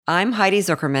I'm Heidi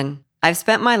Zuckerman. I've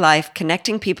spent my life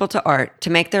connecting people to art to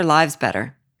make their lives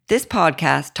better. This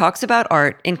podcast talks about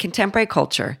art in contemporary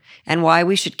culture and why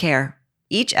we should care.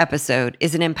 Each episode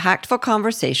is an impactful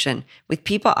conversation with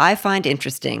people I find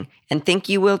interesting and think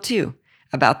you will too,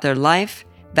 about their life,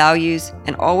 values,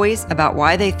 and always about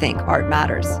why they think art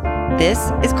matters.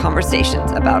 This is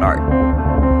Conversations About Art.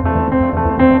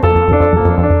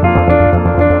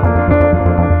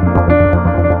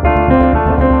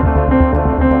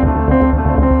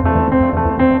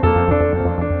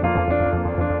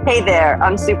 Hey there,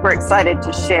 I'm super excited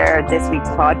to share this week's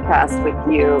podcast with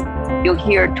you. You'll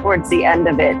hear towards the end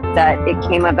of it that it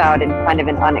came about in kind of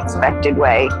an unexpected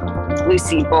way.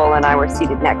 Lucy Bull and I were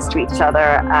seated next to each other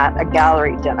at a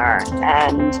gallery dinner,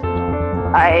 and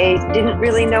I didn't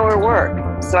really know her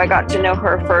work. So I got to know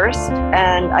her first,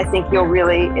 and I think you'll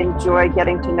really enjoy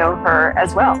getting to know her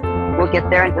as well. We'll get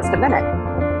there in just a minute.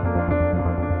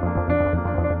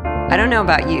 I don't know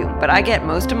about you, but I get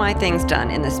most of my things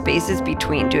done in the spaces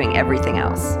between doing everything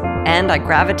else. And I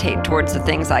gravitate towards the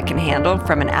things I can handle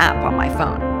from an app on my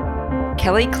phone.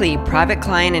 Kelly Klee Private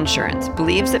Client Insurance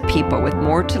believes that people with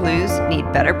more to lose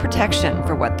need better protection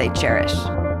for what they cherish.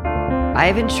 I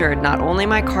have insured not only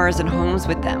my cars and homes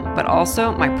with them, but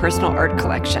also my personal art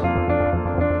collection.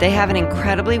 They have an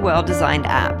incredibly well-designed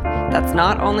app that's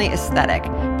not only aesthetic,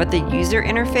 but the user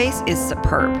interface is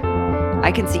superb.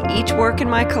 I can see each work in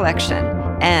my collection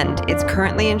and its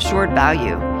currently insured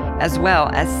value, as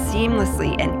well as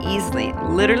seamlessly and easily,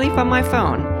 literally from my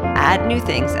phone, add new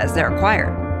things as they're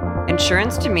acquired.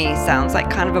 Insurance to me sounds like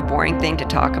kind of a boring thing to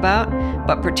talk about,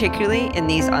 but particularly in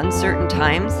these uncertain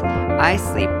times, I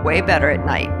sleep way better at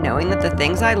night knowing that the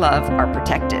things I love are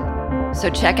protected.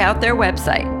 So check out their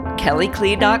website,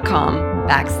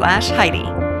 kellyklee.com/Heidi.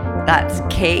 That's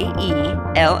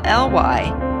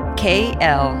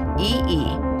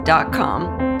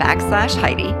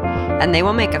KELLYKLEE.com/Heidi, and they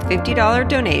will make a $50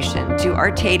 donation to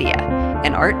Artadia,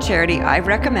 an art charity I've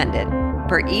recommended,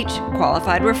 for each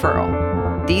qualified referral.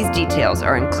 These details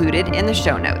are included in the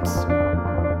show notes.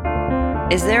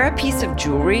 Is there a piece of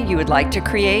jewelry you would like to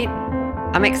create?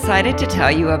 I'm excited to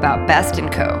tell you about Best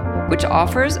 & Co., which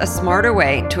offers a smarter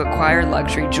way to acquire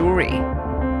luxury jewelry.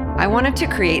 I wanted to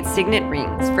create signet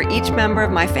rings for each member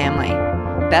of my family.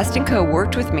 Best & Co.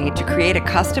 worked with me to create a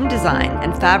custom design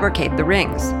and fabricate the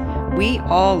rings. We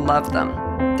all love them.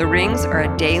 The rings are a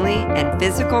daily and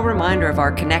physical reminder of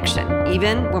our connection,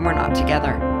 even when we're not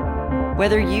together.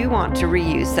 Whether you want to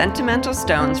reuse sentimental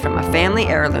stones from a family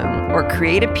heirloom or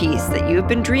create a piece that you've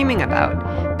been dreaming about,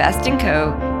 Best &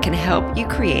 Co. can help you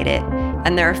create it,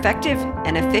 and their effective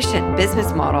and efficient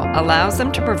business model allows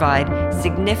them to provide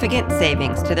significant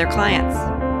savings to their clients.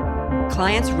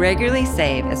 Clients regularly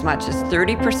save as much as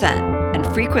 30% and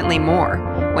frequently more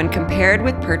when compared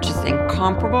with purchasing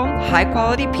comparable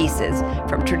high-quality pieces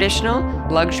from traditional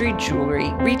luxury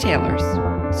jewelry retailers.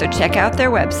 So check out their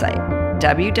website,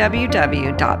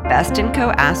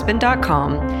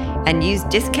 www.bestandcoaspen.com, and use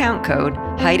discount code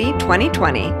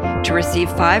Heidi2020 to receive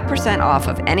 5% off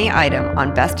of any item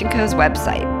on Best & Co.'s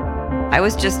website. I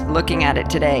was just looking at it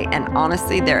today, and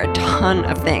honestly, there are a ton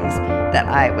of things that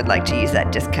I would like to use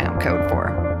that discount code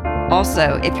for.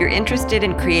 Also, if you're interested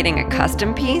in creating a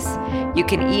custom piece, you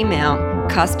can email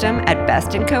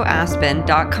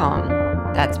custom@bestandcoaspen.com.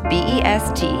 That's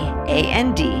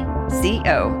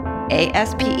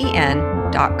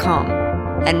BESTANDCOASPEN.com.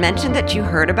 And mention that you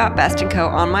heard about Best & Co.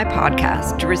 on my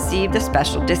podcast to receive the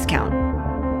special discount.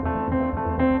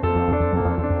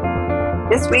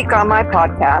 This week on my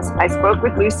podcast, I spoke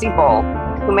with Lucy Bull,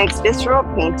 who makes visceral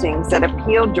paintings that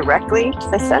appeal directly to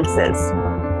the senses.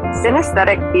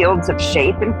 Synesthetic fields of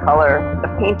shape and color, the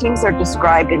paintings are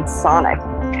described in sonic,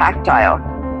 tactile,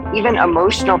 even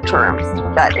emotional terms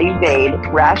that evade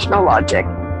rational logic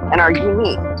and are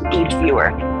unique to each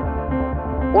viewer.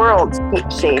 Worlds take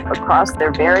shape across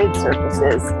their varied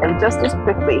surfaces and just as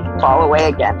quickly fall away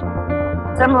again.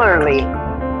 Similarly,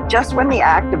 just when the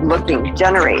act of looking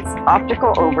generates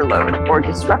optical overload or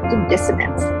disruptive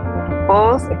dissonance,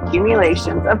 Bull's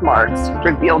accumulations of marks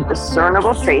reveal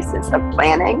discernible traces of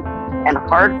planning and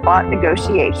hard-fought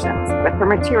negotiations with her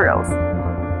materials,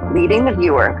 leading the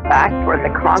viewer back toward the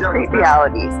concrete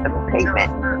realities of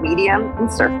pigment, medium, and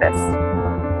surface.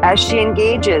 As she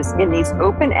engages in these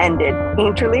open-ended,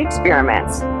 painterly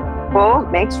experiments, Bull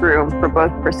makes room for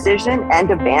both precision and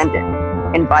abandon,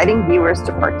 inviting viewers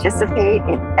to participate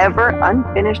in ever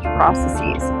unfinished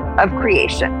processes of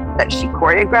creation that she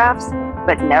choreographs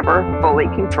but never fully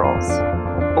controls.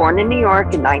 Born in New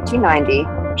York in 1990,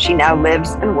 she now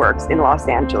lives and works in Los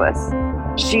Angeles.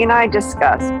 She and I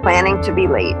discussed planning to be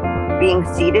late being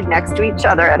seated next to each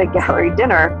other at a gallery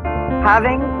dinner,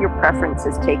 having your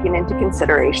preferences taken into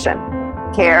consideration,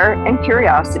 care and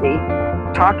curiosity,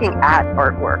 talking at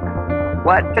artwork,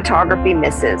 what photography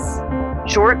misses,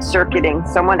 short-circuiting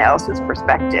someone else's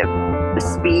perspective, the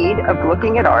speed of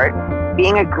looking at art,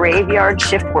 being a graveyard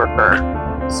shift worker,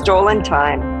 stolen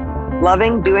time,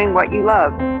 loving doing what you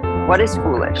love, what is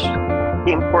foolish,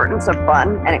 the importance of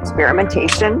fun and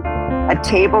experimentation, a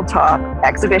tabletop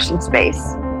exhibition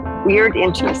space, weird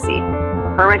intimacy,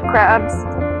 hermit crabs,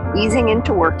 easing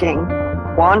into working,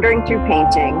 wandering through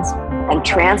paintings, and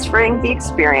transferring the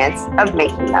experience of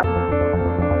making them.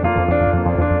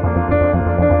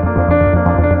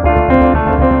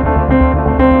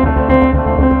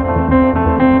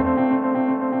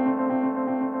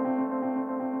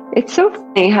 It's so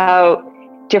funny how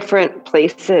different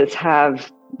places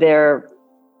have their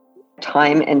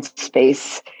time and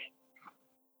space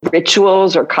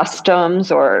rituals or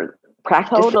customs or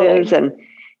practices. Totally. And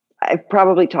I've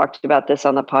probably talked about this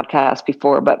on the podcast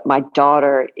before, but my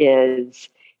daughter is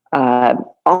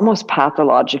almost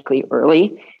pathologically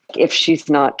early. If she's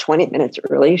not 20 minutes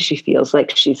early, she feels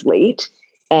like she's late.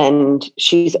 And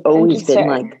she's always been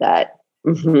like that.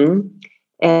 Mm-hmm.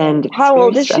 And how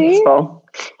old is stressful.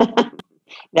 She?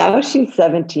 Now she's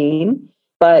 17.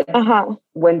 But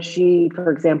when she,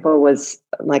 for example, was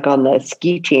like on the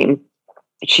ski team,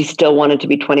 she still wanted to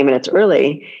be 20 minutes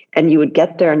early. And you would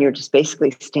get there and you're just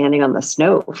basically standing on the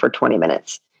snow for 20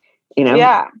 minutes, you know?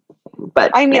 Yeah.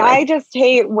 But I mean, anyway. I just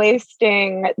hate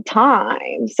wasting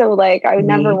time. So like, I would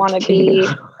never want to be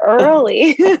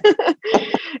early.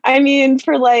 I mean,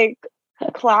 for like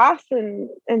class and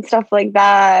stuff like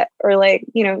that, or like,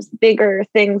 you know, bigger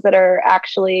things that are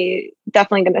actually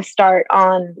definitely going to start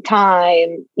on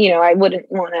time, you know, I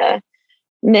wouldn't want to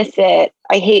miss it.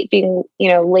 I hate being, you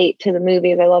know, late to the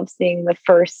movies. I love seeing the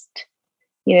first,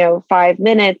 you know, 5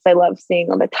 minutes. I love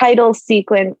seeing all the title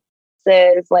sequences,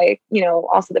 like, you know,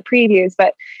 also the previews,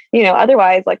 but, you know,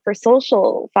 otherwise, like for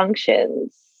social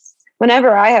functions,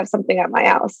 whenever I have something at my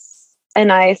house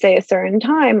and I say a certain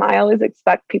time, I always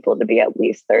expect people to be at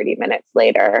least 30 minutes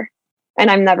later.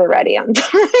 And I'm never ready on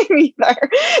time either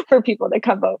for people to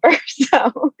come over.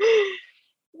 So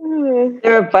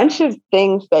there are a bunch of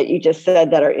things that you just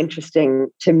said that are interesting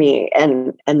to me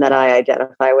and that I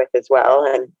identify with as well.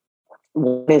 And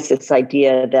one is this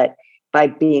idea that by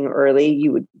being early,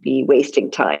 you would be wasting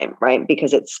time, right?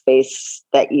 Because it's space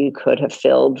that you could have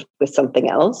filled with something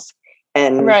else.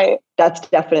 And that's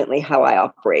definitely how I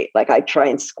operate. Like I try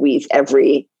and squeeze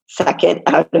every second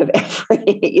out of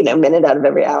every, you know, minute out of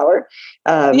every hour.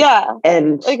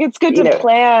 And like it's good to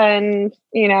plan,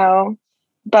 you know,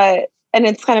 and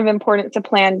it's kind of important to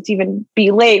plan to even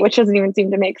be late, which doesn't even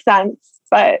seem to make sense,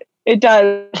 but it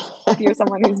does if you're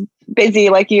someone who's busy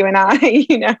like you and I,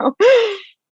 you know.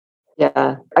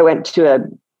 Yeah. I went to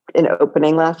an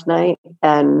opening last night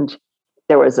and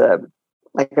there was a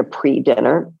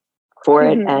pre-dinner for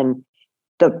it. And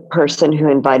the person who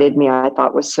invited me, I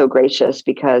thought was so gracious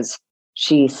because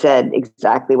she said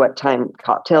exactly what time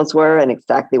cocktails were and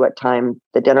exactly what time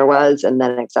the dinner was, and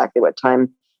then exactly what time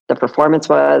the performance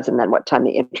was, and then what time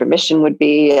the intermission would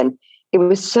be. And it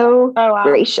was so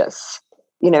gracious,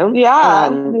 you know?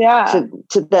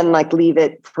 To then like leave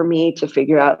it for me to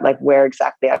figure out like where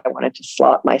exactly I wanted to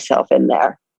slot myself in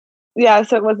there. Yeah,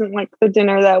 so it wasn't like the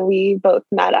dinner that we both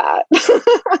met at.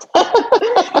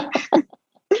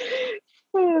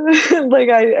 Like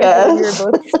I we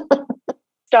were both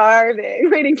starving,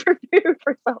 waiting for food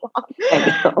for so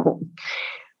long.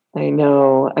 I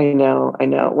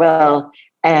know. Well,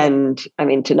 and I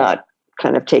mean, to not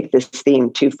kind of take this theme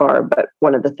too far, but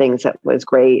one of the things that was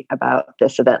great about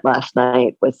this event last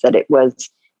night was that it was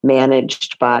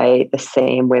managed by the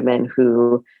same women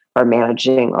who are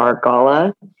managing our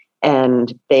gala.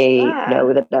 And they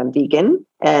know that I'm vegan.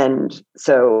 And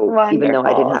so even though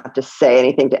I didn't have to say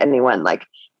anything to anyone, like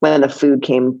when the food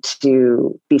came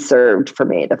to be served for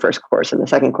me, the first course and the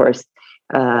second course,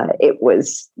 it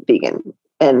was vegan.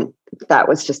 And that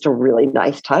was just a really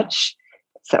nice touch.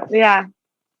 So yeah,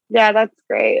 that's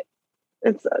great.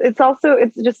 It's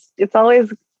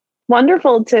always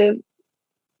wonderful to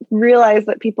realize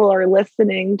that people are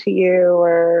listening to you,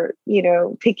 or, you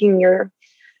know, taking your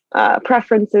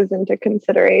preferences into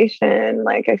consideration.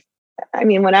 Like I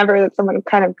mean, whenever someone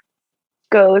kind of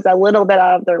goes a little bit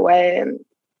out of their way, and,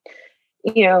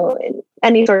 you know, in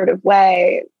any sort of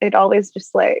way, it always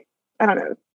just like, I don't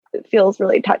know, it feels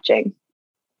really touching.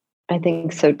 I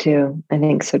think so too.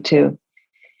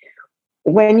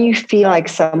 When you feel like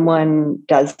someone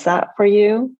does that for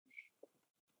you,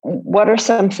 what are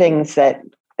some things that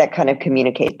kind of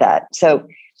communicate that? So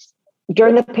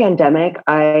during the pandemic,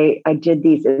 I did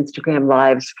these Instagram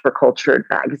lives for Cultured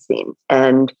magazine.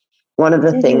 And one of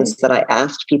the things that I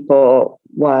asked people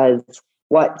was,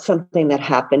 what's something that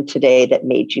happened today that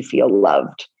made you feel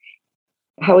loved?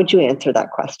 How would you answer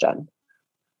that question?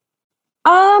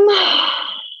 I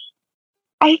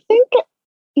think,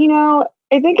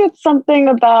 I think it's something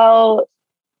about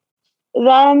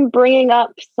them bringing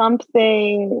up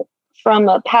something from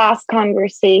a past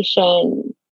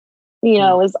conversation,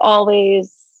 is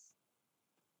always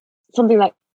something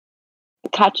that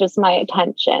catches my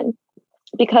attention,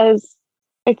 because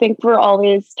I think we're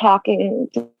always talking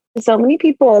to so many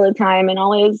people all the time and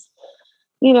always,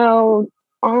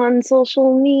 on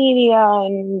social media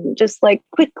and just like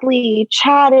quickly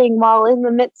chatting while in the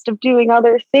midst of doing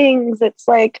other things. It's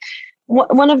like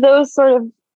one of those sort of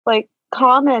like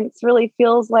comments really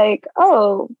feels like,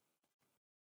 oh,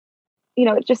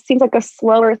 it just seems like a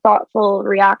slower, thoughtful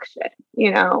reaction,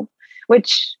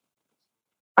 which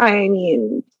I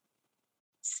mean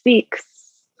speaks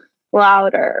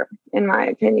louder, in my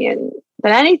opinion,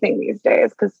 than anything these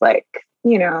days. Because, like,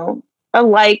 a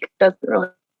like doesn't really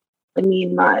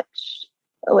mean much.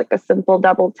 Like a simple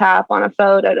double tap on a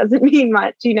photo doesn't mean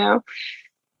much,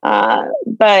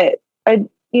 but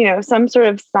some sort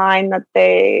of sign that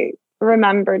they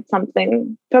remembered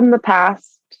something from the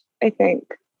past, I think,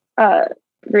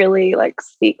 really like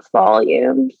speaks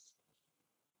volumes.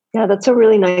 Yeah, that's a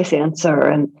really nice answer.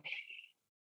 And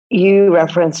you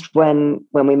referenced when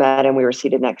we met and we were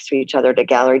seated next to each other at a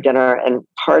gallery dinner. And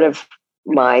part of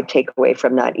my takeaway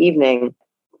from that evening,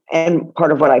 and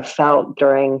part of what I felt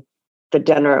during the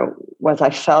dinner, was I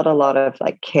felt a lot of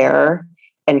like care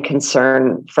and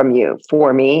concern from you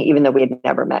for me, even though we had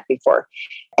never met before.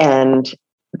 And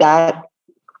that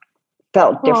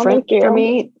felt different for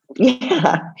me.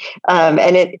 Yeah.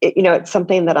 And it it's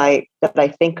something that I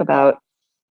think about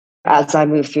as I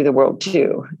move through the world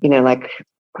too, like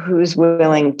who's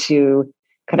willing to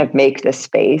kind of make the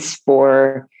space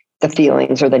for the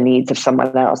feelings or the needs of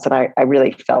someone else. And I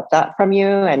really felt that from you.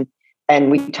 And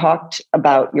we talked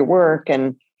about your work,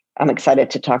 and I'm excited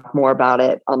to talk more about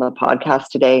it on the podcast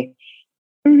today.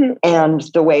 Mm-hmm. And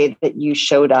the way that you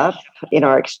showed up in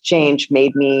our exchange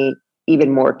made me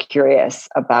even more curious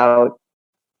about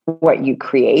what you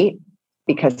create,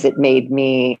 because it made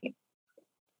me,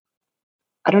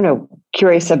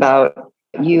 curious about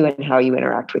you and how you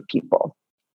interact with people.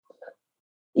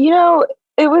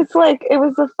 It was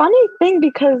a funny thing,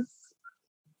 because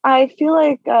I feel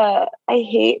like I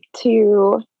hate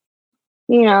to,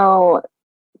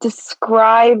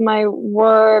 describe my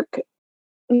work,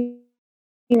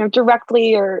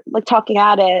 directly or like talking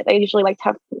at it. I usually like to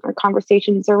have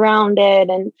conversations around it.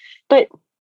 But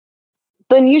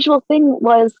the unusual thing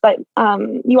was that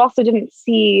you also didn't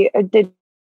see a digital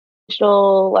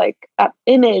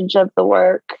image of the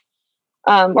work,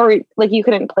 or like you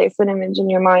couldn't place an image in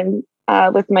your mind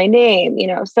with my name,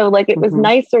 so like it was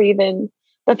nicer, even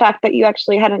the fact that you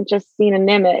actually hadn't just seen an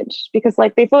image, because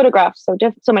like they photograph so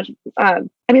much. I'm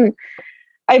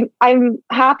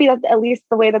happy that at least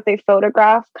the way that they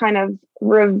photograph kind of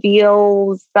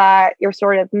reveals that you're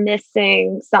sort of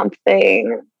missing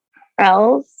something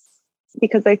else,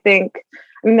 because I think,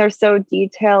 they're so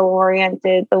detail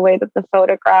oriented. The way that the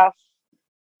photograph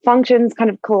functions kind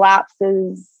of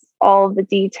collapses all of the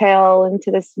detail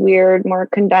into this weird, more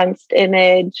condensed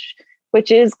image, which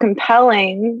is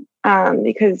compelling,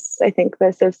 because I think the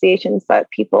associations that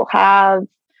people have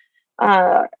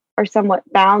are somewhat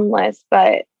boundless.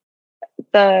 But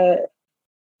the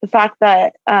fact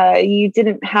that you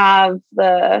didn't have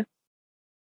the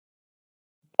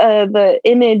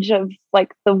image of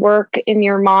like the work in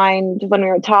your mind when we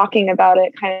were talking about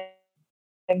it kind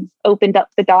of opened up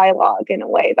the dialogue in a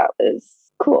way that was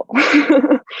cool.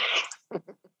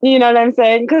 You know what I'm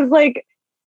saying? Because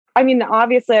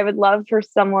obviously I would love for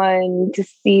someone to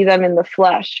see them in the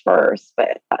flesh first,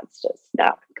 but that's just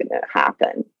not gonna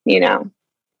happen,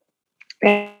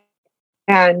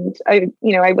 and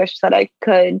I wish that I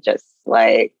could just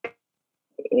not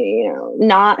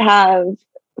have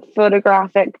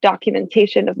photographic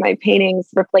documentation of my paintings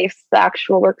replace the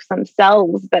actual works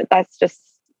themselves, but that's just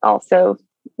also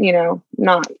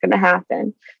not going to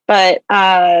happen. But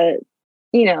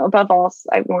above all,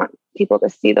 I want people to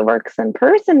see the works in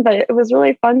person. But it was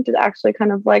really fun to actually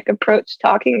kind of approach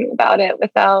talking about it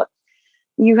without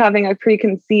you having a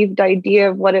preconceived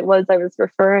idea of what it was I was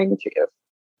referring to.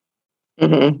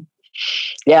 Mm-hmm.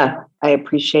 Yeah, I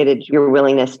appreciated your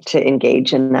willingness to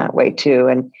engage in that way too.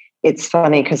 And it's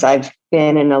funny because I've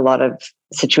been in a lot of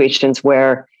situations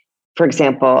where for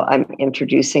example, I'm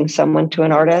introducing someone to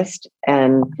an artist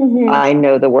and I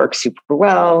know the work super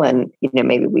well. And,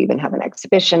 maybe we even have an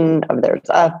exhibition of theirs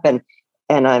up and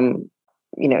I'm,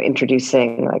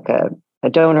 introducing like a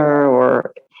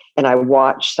donor and I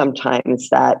watch sometimes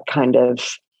that kind of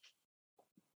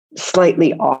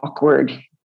slightly awkward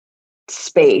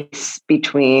space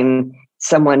between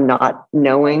someone not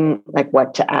knowing like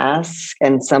what to ask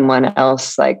and someone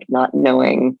else like not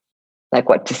knowing like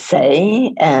what to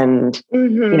say and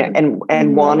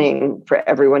and wanting for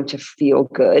everyone to feel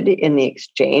good in the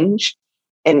exchange.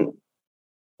 And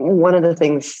one of the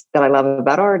things that I love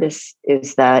about art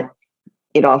is that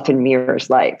it often mirrors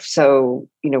life. So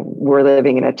we're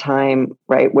living in a time,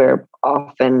 right, where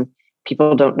often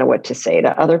people don't know what to say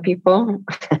to other people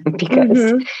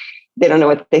because they don't know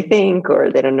what they think, or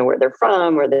they don't know where they're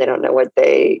from, or they don't know what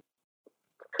they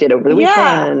did over the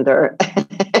weekend, or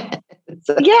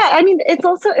I mean,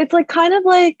 it's like kind of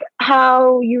like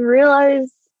how you realize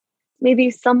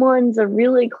maybe someone's a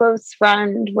really close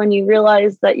friend when you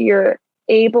realize that you're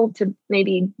able to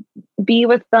maybe be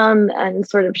with them and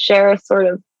sort of share sort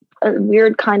of a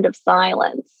weird kind of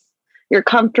silence. You're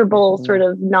comfortable sort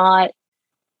of not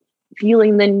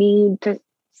feeling the need to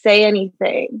say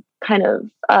anything, kind of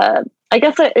I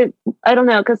guess I don't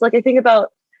know, because like I think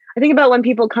about when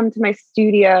people come to my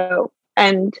studio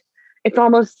and it's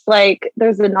almost like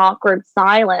there's an awkward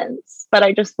silence, but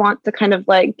I just want to kind of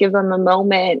like give them a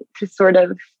moment to sort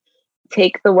of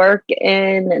take the work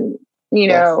in and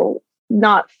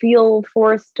not feel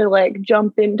forced to like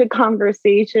jump into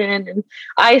conversation. And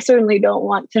I certainly don't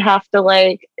want to have to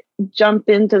like jump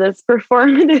into this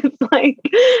performative like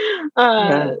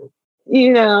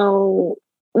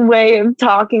way of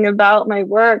talking about my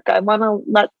work. I want to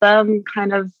let them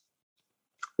kind of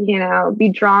be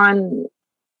drawn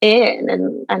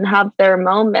in and have their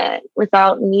moment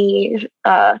without me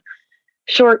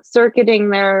short-circuiting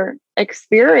their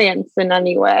experience in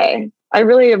any way. I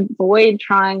really avoid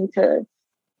trying to,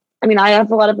 I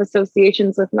have a lot of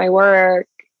associations with my work,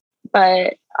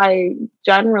 but I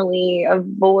generally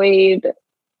avoid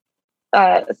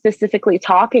specifically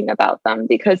talking about them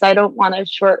because I don't want to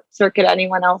short circuit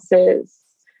anyone else's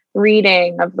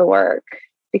reading of the work.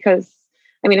 Because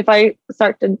if I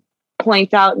start to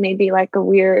point out maybe like a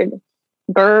weird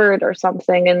bird or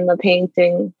something in the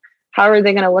painting, how are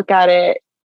they going to look at it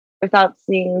without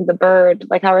seeing the bird?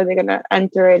 Like, how are they going to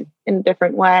enter it in a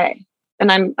different way?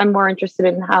 And I'm more interested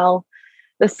in how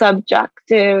the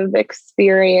subjective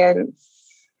experience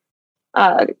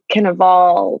can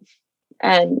evolve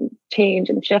and change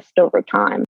and shift over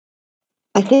time.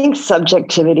 I think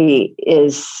subjectivity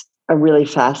is a really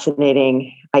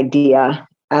fascinating idea.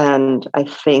 And I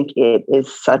think it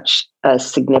is such a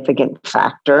significant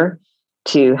factor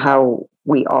to how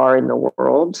we are in the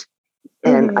world.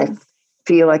 And I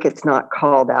feel like it's not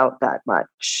called out that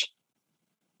much.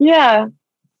 Yeah.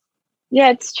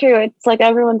 Yeah, it's true. It's like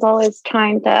everyone's always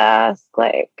trying to ask,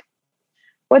 like,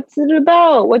 what's it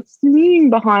about? What's the meaning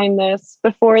behind this?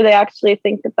 Before they actually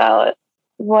think about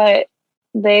what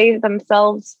they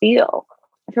themselves feel.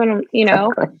 Everyone,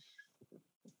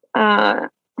 I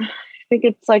think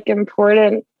it's like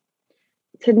important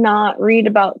to not read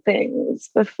about things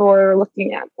before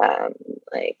looking at them.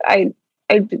 Like I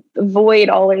avoid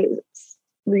always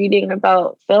reading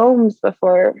about films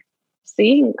before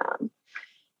seeing them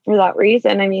for that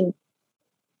reason.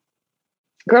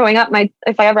 Growing up,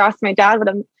 if I ever asked my dad what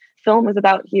a film was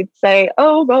about, he'd say,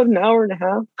 "Oh, about an hour and a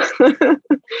half."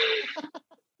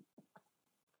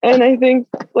 And I think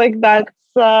like that's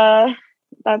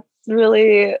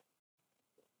really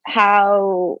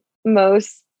how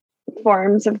most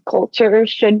forms of culture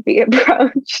should be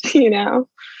approached,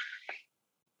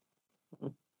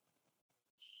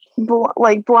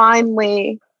 like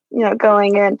blindly,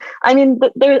 going in. I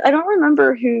don't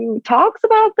remember who talks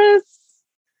about this,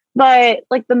 but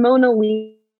like the Mona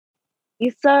Lisa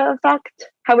effect,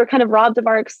 how we're kind of robbed of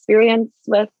our experience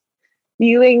with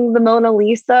viewing the Mona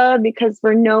Lisa because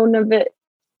we're known of it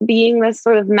being this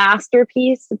sort of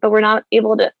masterpiece, but we're not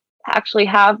able to actually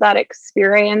have that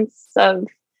experience of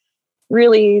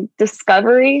really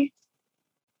discovery.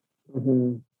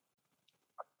 I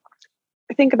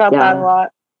think about that a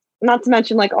lot. Not to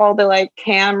mention like all the like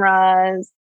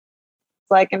cameras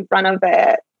like in front of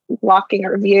it blocking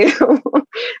our view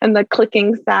and the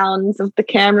clicking sounds of the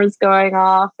cameras going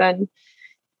off. And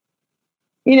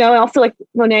also like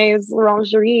Monet's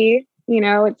L'Orangerie,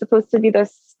 it's supposed to be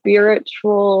this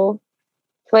spiritual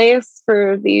place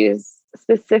for these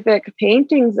specific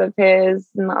paintings of his,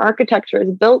 and the architecture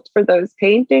is built for those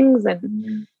paintings.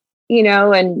 And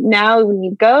and now when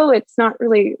you go, it's not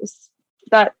really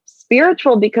that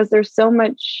spiritual because there's so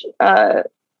much,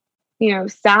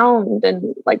 sound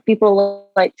and like people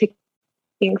like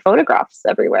taking photographs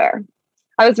everywhere.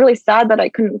 I was really sad that I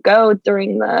couldn't go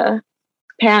during the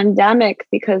pandemic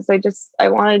because I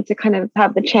wanted to kind of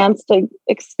have the chance to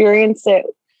experience it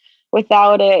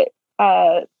without it,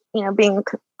 being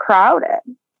crowded.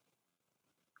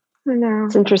 I know.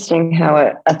 It's interesting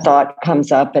how a thought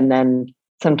comes up and then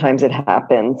sometimes it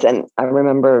happens. And I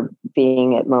remember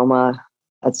being at MoMA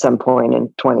at some point in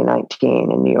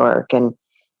 2019 in New York and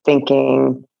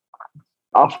thinking,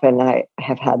 often I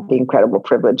have had the incredible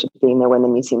privilege of being there when the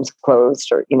museum's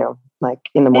closed or, like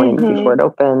in the morning before it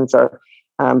opens or,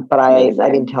 but I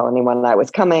didn't tell anyone I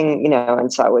was coming,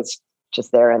 and so I was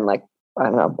just there in like, I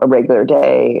don't know, a regular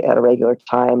day at a regular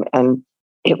time. And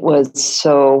it was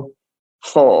so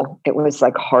full. It was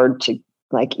like hard to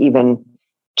like even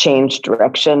change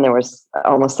direction. There was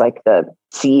almost like the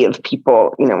sea of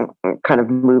people, kind of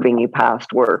moving you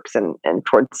past works and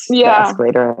towards the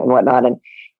escalator and whatnot. And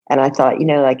I thought,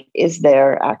 like, is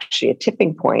there actually a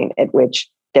tipping point at which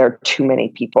there are too many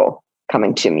people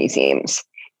coming to museums?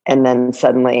 And then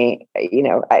suddenly,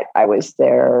 I was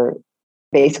there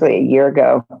basically a year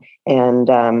ago and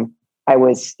I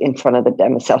was in front of the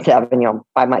Demoiselle d'Avignon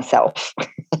by myself.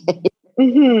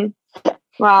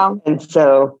 Wow. And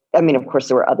so, I mean, of course,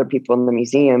 there were other people in the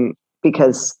museum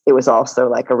because it was also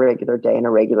like a regular day and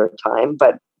a regular time,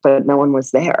 but no one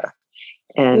was there.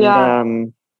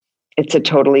 And it's a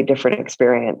totally different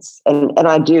experience. And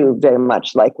I do very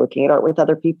much like looking at art with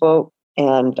other people.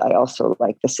 And I also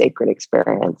like the sacred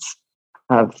experience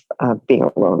of being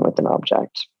alone with an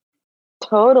object.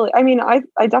 Totally. I mean, I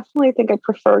definitely think I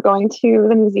prefer going to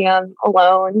the museum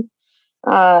alone.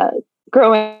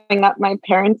 Growing up, my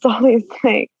parents always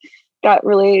got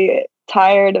really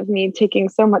tired of me taking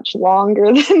so much longer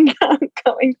than them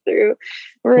going through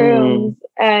rooms.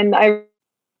 And I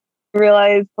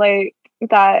realized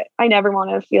that I never want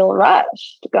to feel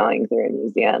rushed going through a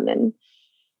museum. And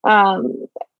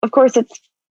of course, it's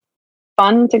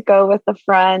fun to go with a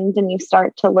friend and you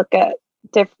start to look at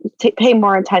pay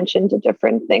more attention to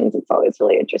different things. It's always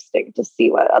really interesting to see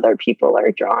what other people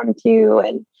are drawn to.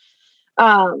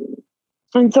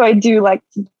 And so I do like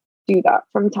to do that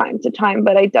from time to time,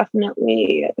 but I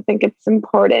definitely think it's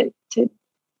important to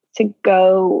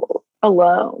go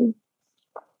alone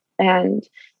and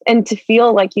to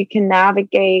feel like you can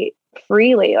navigate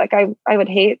freely. Like I would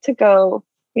hate to go,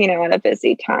 at a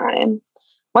busy time.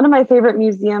 One of my favorite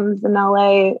museums in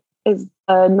LA is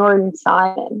the Norton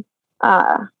Simon.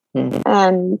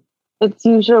 And it's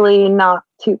usually not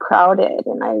too crowded.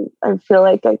 And I feel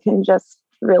like I can just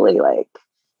really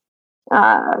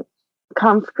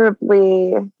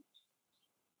comfortably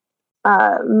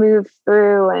move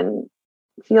through and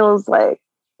feels like,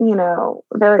 a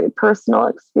very personal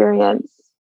experience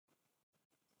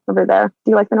over there.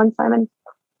 Do you like the Norton Simon?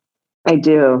 I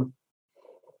do.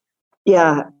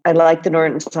 Yeah, I like the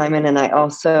Norton Simon, and I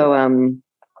also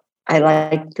I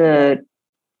like the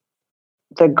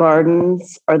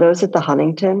gardens. Are those at the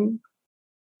Huntington?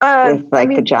 With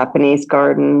the Japanese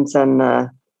gardens and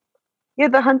the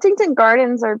Huntington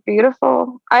Gardens are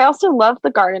beautiful. I also love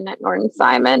the garden at Norton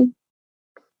Simon.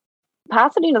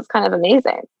 Pasadena is kind of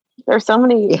amazing. There's so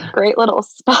many great little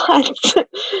spots.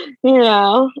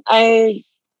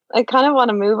 I kind of want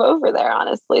to move over there,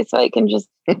 honestly, so I can just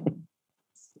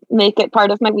make it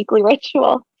part of my weekly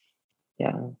ritual.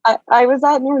 Yeah. I was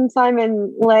at Norton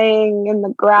Simon laying in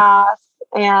the grass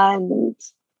and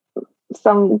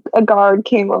a guard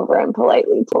came over and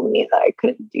politely told me that I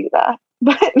couldn't do that.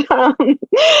 But,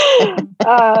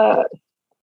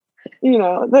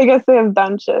 I guess they have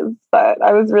benches, but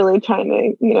I was really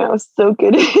trying to, soak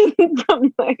it in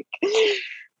from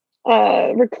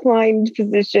reclined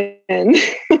position.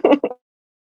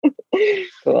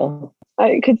 Cool.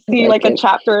 I could see a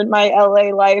chapter in my LA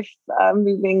life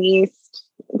moving east.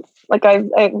 It's like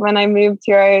when I moved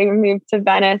here, I moved to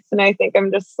Venice, and I think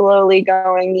I'm just slowly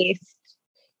going east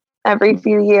every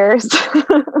few years.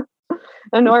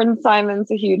 And Norton Simon's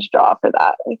a huge draw for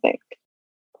that, I think.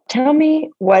 Tell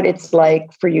me what it's like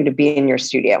for you to be in your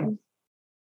studio.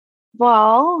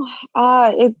 Well,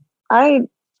 I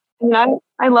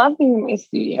love being in my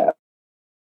studio.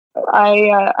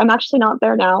 I'm actually not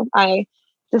there now. I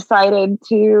decided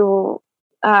to,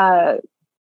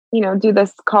 do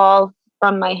this call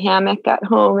from my hammock at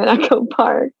home in Echo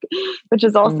Park, which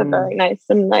is also very nice.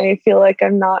 And I feel like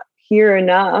I'm not here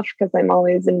enough because I'm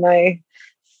always in my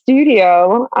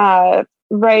studio.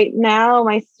 Right now,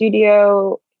 my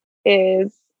studio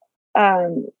is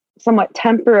somewhat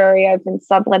temporary. I've been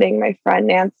subletting my friend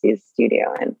Nancy's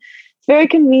studio, and It's very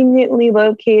conveniently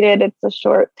located. It's a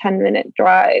short 10-minute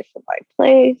drive from my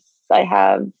place. I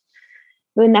have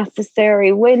the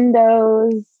necessary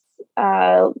windows,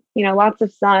 lots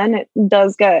of sun. It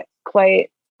does get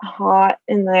quite hot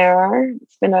in there.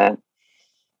 It's been a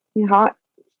hot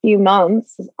few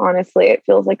months. Honestly, it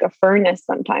feels like a furnace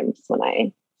sometimes when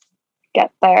I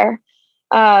get there.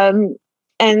 And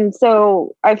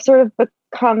so I've sort of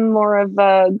become more of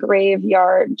a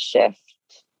graveyard shift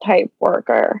type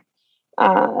worker.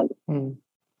 And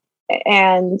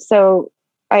so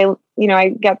I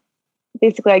get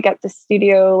the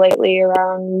studio lately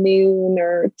around noon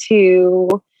or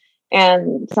 2,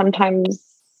 and sometimes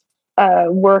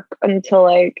work until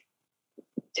like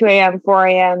 2 a.m., 4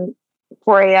 a.m.,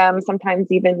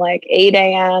 sometimes even like 8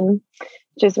 a.m.,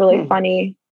 which is really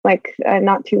funny. Like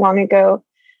not too long ago,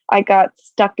 I got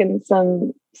stuck in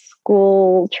some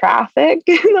school traffic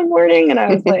in the morning, and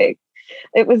I was like,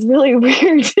 it was really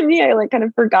weird to me. I like kind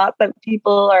of forgot that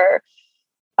people are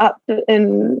up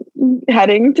and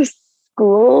heading to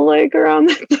school like around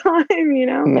that time,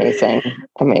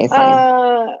 Amazing.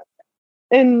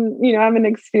 And I haven't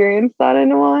experienced that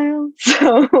in a while,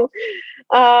 so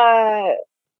I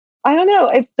don't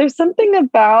know. There's something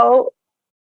about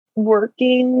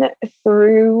working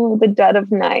through the dead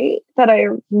of night that I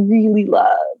really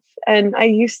love. And I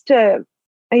used to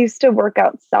work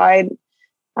outside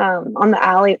on the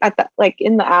alley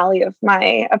in the alley of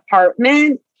my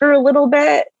apartment for a little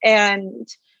bit, and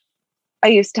I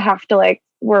used to have to like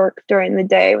work during the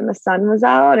day when the sun was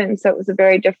out, and so it was a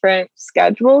very different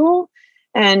schedule.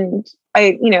 And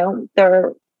there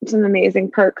are some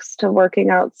amazing perks to working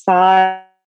outside,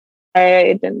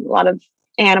 and a lot of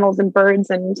animals and birds,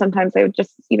 and sometimes I would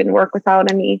just even work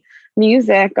without any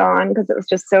music on because it was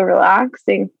just so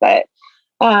relaxing. But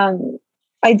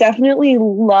I definitely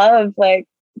love like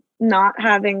not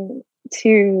having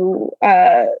to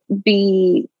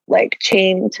be like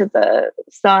chained to the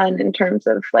sun in terms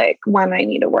of like when I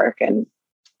need to work. And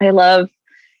I love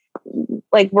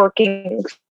like working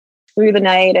through the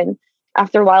night, and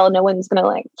after a while no one's gonna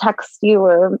like text you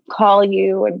or call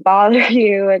you and bother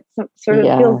you. It sort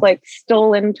of feels like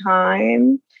stolen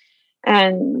time.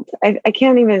 And I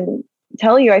can't even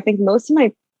tell you, I think most of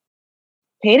my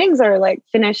paintings are like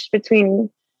finished between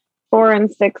 4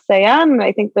 and 6 a.m.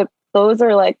 I think that those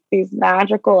are like these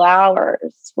magical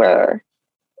hours where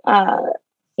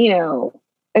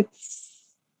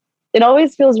it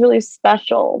always feels really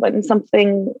special when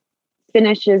something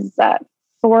finishes at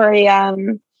 4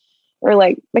 a.m. or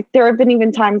like there have been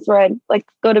even times where I'd like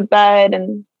go to bed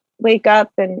and wake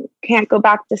up and can't go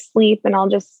back to sleep, and I'll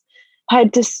just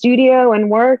head to studio and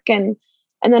work, and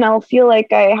then I'll feel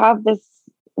like I have this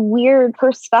weird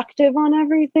perspective on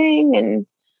everything,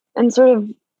 and sort of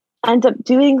end up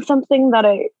doing something that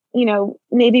I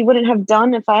maybe wouldn't have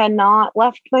done if I had not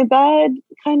left my bed.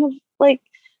 Kind of like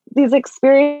these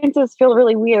experiences feel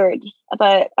really weird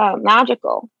but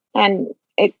magical, and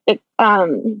it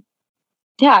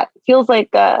feels like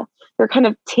you're kind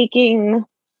of taking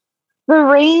the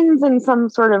reins in some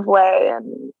sort of way,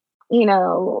 and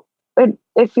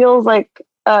it feels like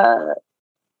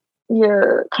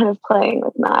you're kind of playing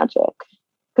with magic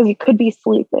because you could be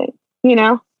sleeping.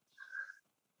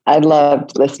 I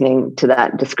loved listening to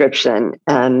that description,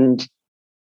 and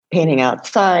painting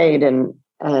outside and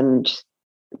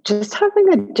just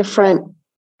having a different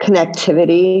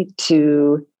connectivity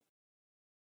to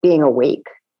being awake,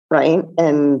 right?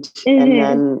 And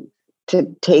then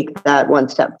to take that one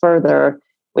step further,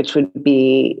 which would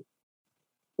be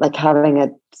like having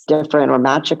a different or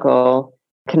magical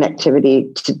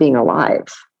connectivity to being alive.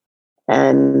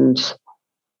 And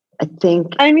I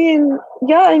think,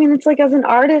 it's like as an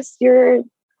artist, it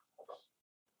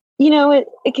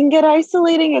can get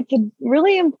isolating. It's a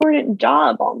really important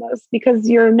job almost because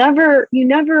you never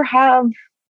have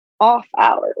off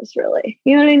hours, really.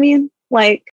 You know what I mean?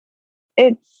 Like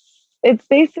it's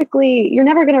basically, you're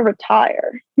never going to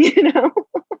retire,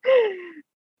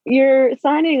 You're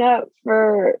signing up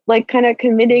for like kind of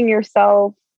committing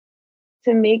yourself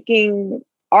to making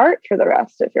art for the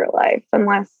rest of your life,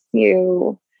 unless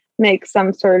you make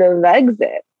some sort of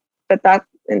exit. But that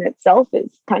in itself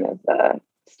is kind of a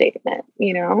statement,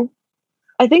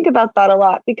 I think about that a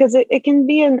lot because it can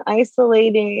be an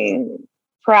isolating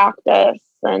practice,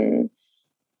 and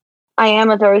I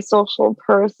am a very social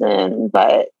person,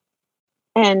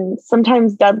 and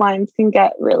sometimes deadlines can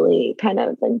get really kind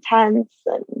of intense,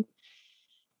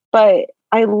 but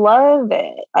I love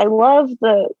it. I love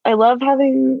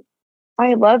having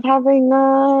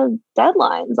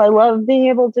deadlines. I love being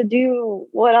able to do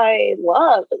what I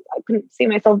love. I couldn't see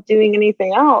myself doing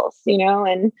anything else,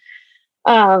 and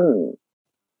Um,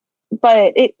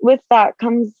 but with that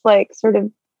comes like sort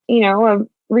of, a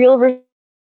real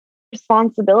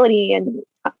responsibility. And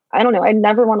I don't know, I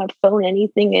never want to phone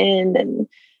anything in,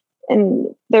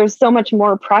 and there's so much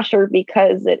more pressure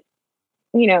because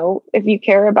if you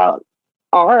care about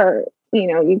art, you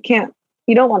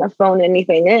don't want to phone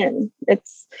anything in.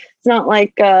 It's not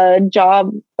like a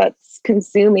job that's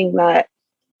consuming that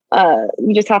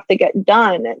you just have to get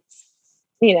done. It's,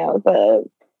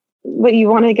 what you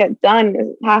want to get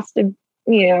done has to,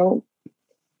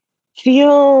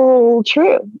 feel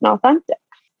true and authentic.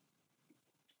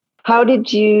 How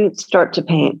did you start to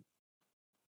paint?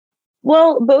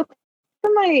 Well, both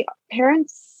of my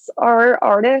parents are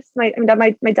artists. My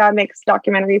dad makes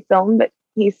documentary film, but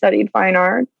he studied fine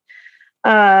art.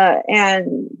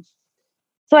 And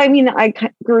so, I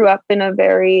grew up in a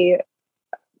very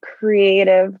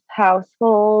creative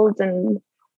household, and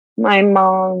my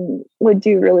mom would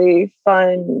do really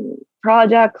fun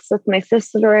projects with my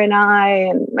sister and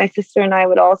my sister and I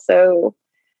would also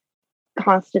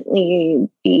constantly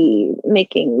be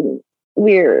making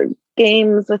weird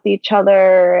games with each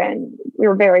other, and we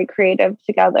were very creative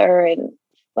together, and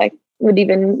like would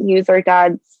even use our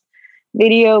dad's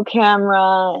video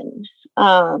camera.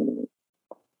 And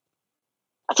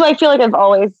so I feel like I've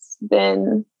always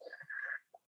been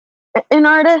an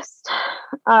artist,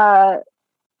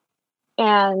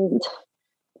 and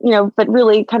but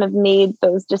really kind of made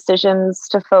those decisions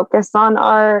to focus on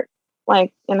art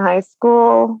like in high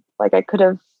school. Like I could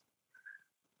have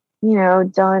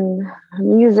done a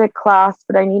music class,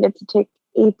 but I needed to take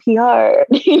AP art.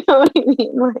 You know what I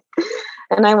mean?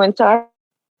 And I went to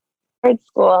art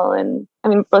school, and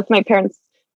both my parents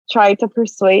tried to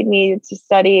persuade me to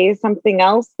study something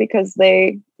else because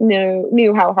they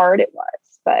knew how hard it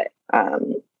was, but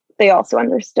they also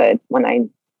understood when I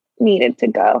needed to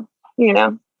go.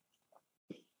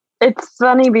 It's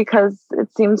funny because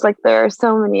it seems like there are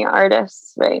so many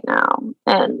artists right now,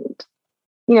 and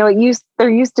there used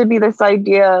to be this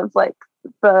idea of like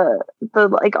the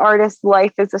like artist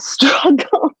life is a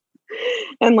struggle,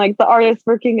 and like the artist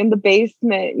working in the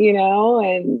basement,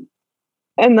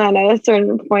 and then at a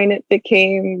certain point it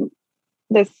became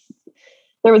there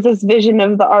was this vision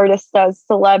of the artist as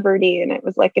celebrity, and it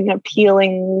was like an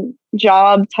appealing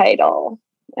job title.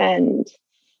 And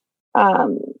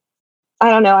I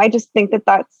don't know, I just think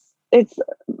it's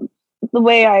the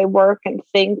way I work and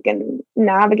think and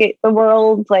navigate the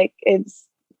world. Like it's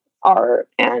art,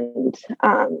 and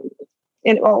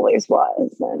it always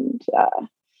was. And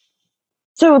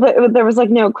so there was like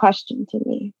no question to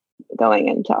me going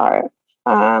into art.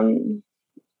 And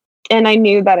I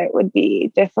knew that it would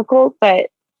be difficult, but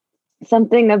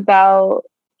something about,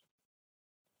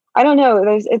 I don't know,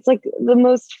 it's like the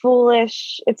most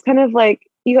foolish, it's kind of like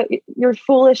you're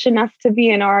foolish enough to be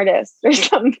an artist or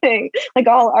something. Like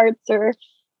all arts are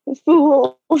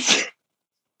fools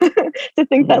to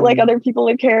think that like other people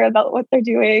would care about what they're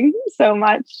doing so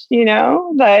much,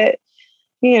 but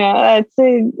that's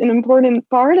an important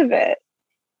part of it.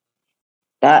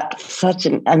 That's such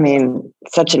an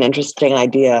interesting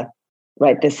idea,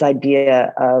 right? This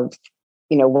idea of,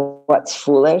 what's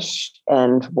foolish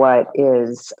and what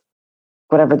is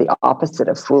whatever the opposite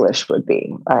of foolish would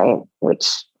be, right? Which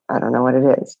I don't know what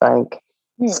it is, like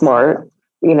smart,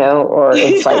 or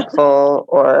insightful,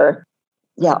 or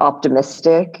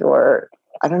optimistic, or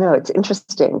I don't know. It's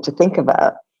interesting to think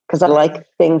about because I like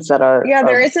things that are. Yeah,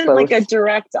 there isn't both. Like a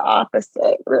direct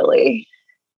opposite, really.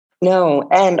 No,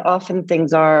 and often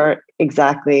things are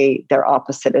exactly their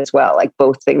opposite as well. Like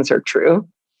both things are true.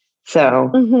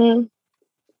 So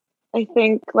I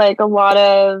think like a lot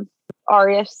of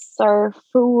artists are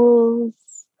fools,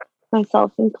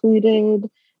 myself included,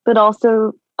 but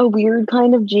also a weird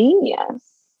kind of genius.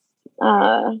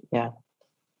 Yeah.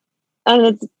 And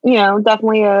it's,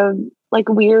 definitely a like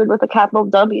weird with a capital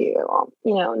W,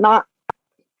 not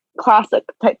classic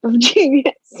type of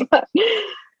genius, but,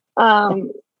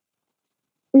 and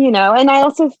I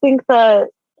also think that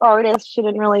artists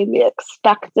shouldn't really be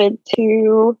expected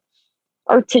to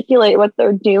articulate what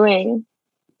they're doing.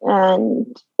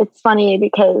 And it's funny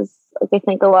because I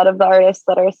think a lot of the artists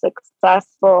that are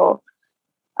successful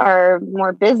are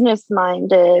more business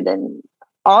minded and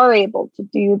are able to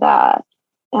do that.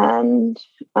 And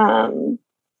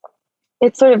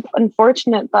it's sort of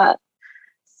unfortunate that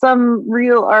some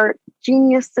real art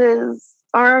geniuses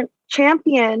aren't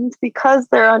championed because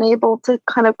they're unable to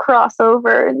kind of cross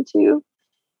over into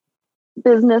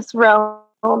business realm.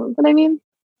 But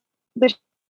they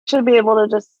should be able to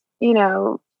just,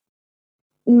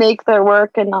 make their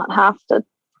work and not have to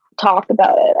talk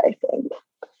about it, I think.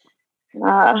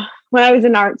 when I was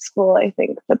in art school, I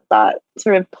think that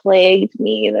sort of plagued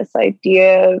me, this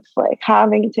idea of like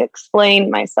having to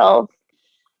explain myself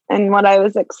and what I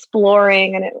was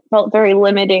exploring. And it felt very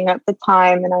limiting at the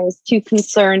time. And I was too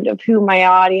concerned of who my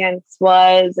audience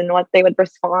was and what they would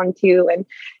respond to. And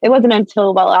it wasn't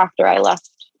until well after I left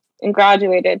and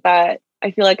graduated that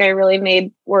I feel like I really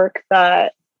made work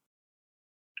that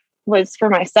was for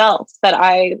myself, that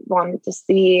I wanted to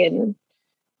see and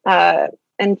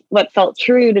what felt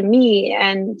true to me.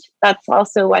 And that's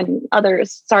also when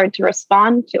others started to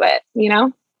respond to it, you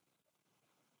know?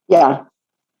 Yeah.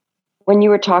 When you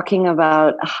were talking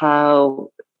about how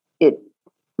it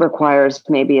requires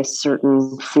maybe a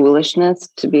certain foolishness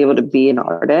to be able to be an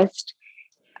artist,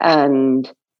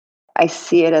 and I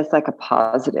see it as like a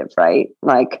positive, right?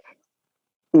 Like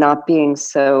not being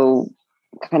so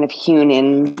kind of hewn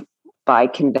in by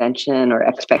convention or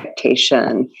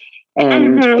expectation,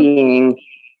 and being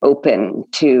open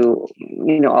to,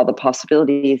 you know, all the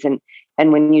possibilities.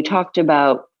 And when you talked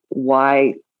about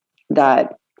why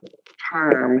that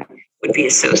term would be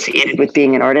associated with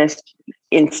being an artist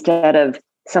instead of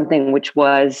something which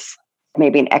was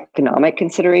maybe an economic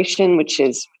consideration, which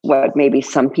is what maybe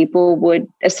some people would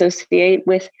associate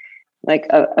with like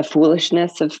a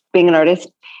foolishness of being an artist.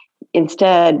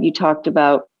 Instead, you talked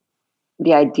about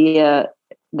the idea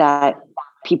that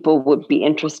people would be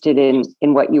interested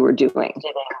in what you were doing,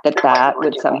 that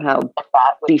would somehow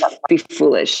be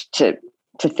foolish to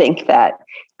think that.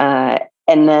 And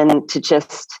then to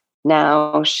just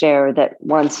now share that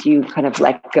once you kind of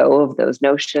let go of those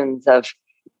notions of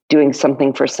doing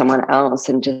something for someone else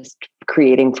and just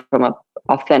creating from a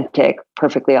authentic,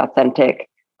 perfectly authentic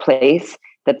place,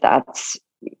 that's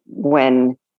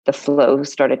when the flow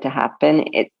started to happen.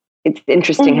 It's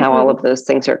interesting how all of those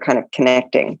things are kind of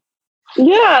connecting.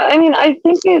 Yeah, I mean, I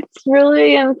think it's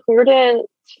really important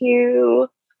to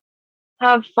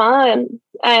have fun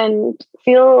and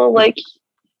feel like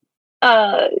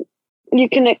you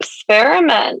can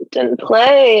experiment and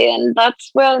play, and that's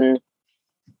when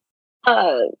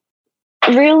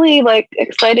really like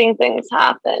exciting things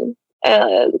happen.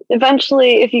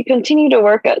 Eventually, if you continue to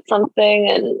work at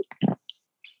something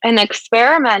and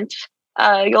experiment,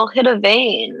 you'll hit a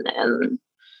vein, and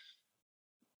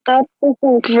that's, I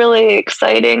think, really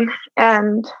exciting.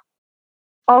 And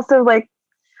also like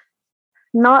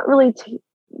not really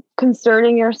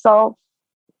concerning yourself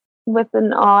with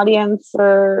an audience,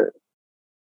 or,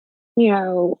 you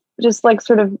know, just like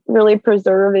sort of really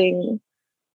preserving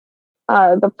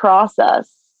the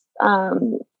process. I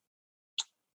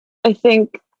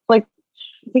think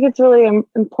it's really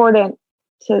important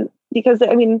because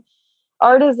I mean,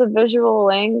 art is a visual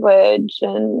language,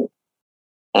 and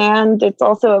it's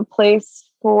also a place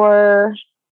for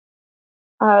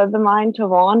the mind to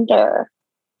wander,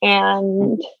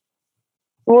 and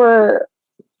for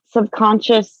the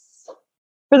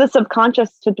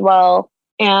subconscious to dwell.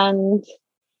 And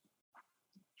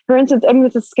for instance, I mean,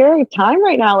 it's a scary time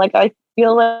right now. Like, I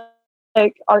feel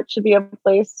like art should be a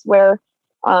place where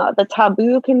the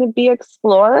taboo can be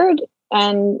explored,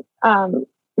 and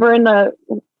we're in a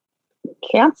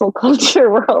cancel culture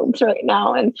world right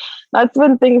now, and that's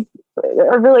when things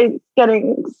are really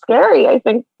getting scary. I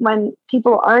think when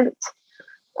people aren't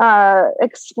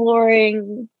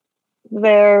exploring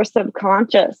their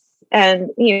subconscious, and,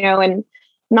 you know, and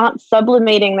not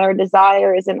sublimating their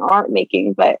desires in art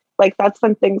making, but like that's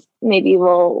when things maybe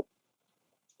will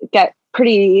get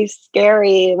pretty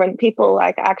scary, when people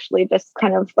like actually just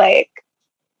kind of like,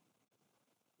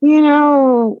 you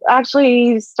know,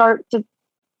 actually start to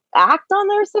act on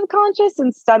their subconscious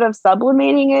instead of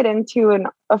sublimating it into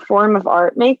a form of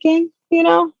art making, you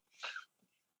know?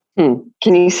 Can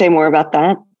you say more about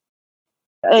that?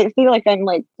 I feel like I'm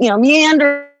like, you know,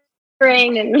 meandering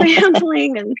and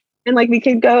rambling and like we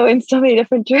could go in so many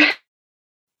different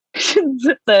directions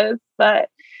with this, but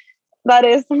that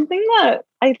is something that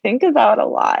I think about a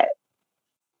lot.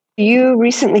 You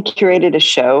recently curated a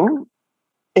show.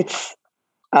 It's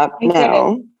up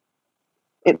now.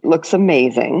 It looks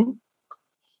amazing.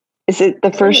 Is it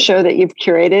the first show that you've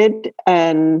curated?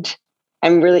 And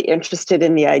I'm really interested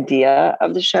in the idea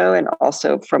of the show, and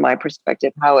also from my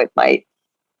perspective, how it might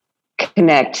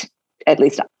connect, at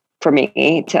least for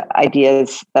me, to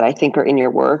ideas that I think are in your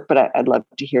work, but I'd love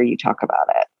to hear you talk about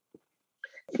it.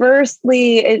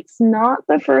 Firstly, it's not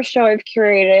the first show I've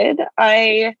curated.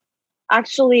 I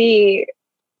actually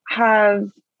have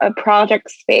a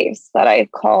project space that I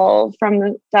call From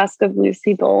the Desk of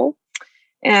Lucy Bull.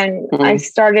 And I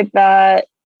started that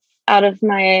out of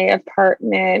my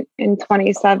apartment in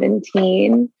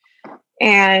 2017.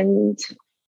 And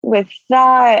with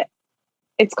that,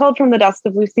 it's called From the Desk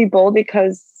of Lucy Bull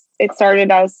because it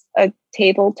started as a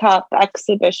tabletop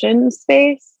exhibition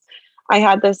space. I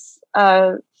had this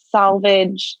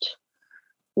salvaged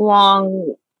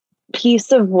long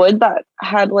piece of wood that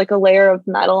had like a layer of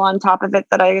metal on top of it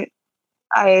that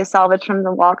I salvaged from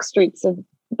the walk streets of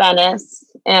Venice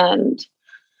and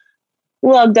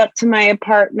lugged up to my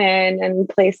apartment and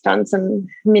placed on some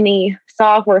mini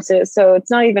sawhorses. So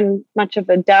it's not even much of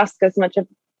a desk as much of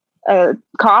a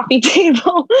coffee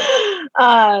table.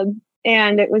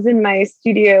 And it was in my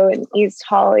studio in East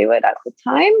Hollywood at the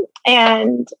time.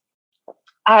 And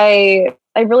I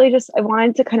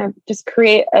wanted to kind of just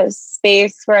create a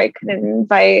space where I could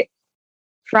invite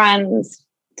friends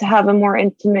to have a more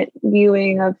intimate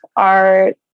viewing of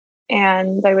art.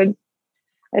 And I'd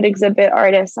exhibit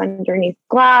artists underneath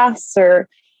glass, or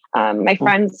my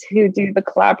friends who do the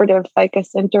collaborative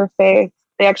Ficus Interfaith.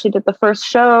 They actually did the first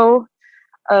show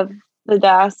of the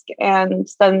desk, and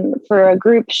then for a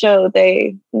group show,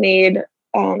 they made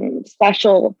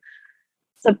special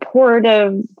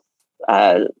supportive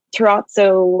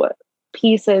terrazzo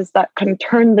pieces that can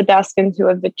turn the desk into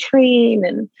a vitrine.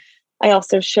 And I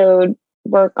also showed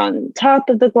work on top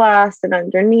of the glass and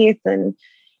underneath, and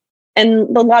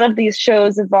a lot of these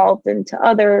shows evolved into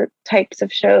other types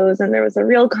of shows. And there was a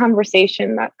real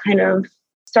conversation that kind of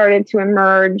started to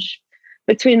emerge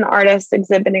between the artists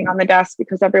exhibiting on the desk,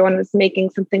 because everyone was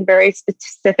making something very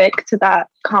specific to that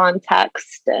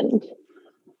context, and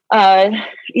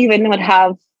even would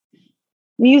have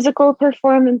musical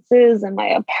performances in my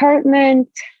apartment,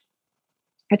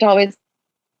 which always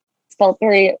felt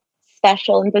very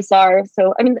special and bizarre.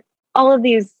 So, I mean, all of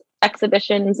these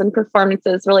exhibitions and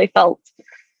performances really felt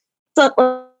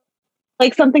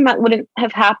like something that wouldn't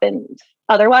have happened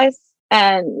otherwise.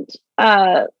 And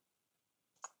I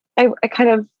kind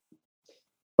of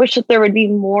wish that there would be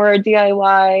more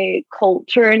DIY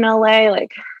culture in LA.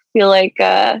 Like, I feel like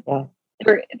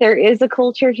there is a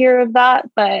culture here of that,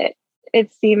 but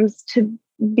it seems to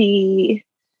be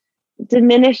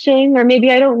diminishing, or maybe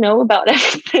I don't know about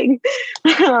everything.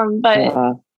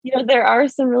 But there are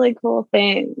some really cool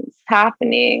things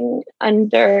happening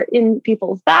in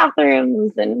people's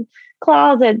bathrooms and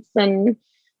closets, and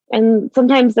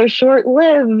sometimes they're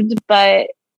short-lived, but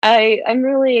I'm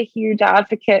really a huge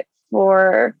advocate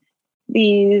for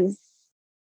these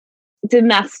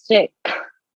domestically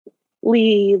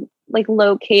like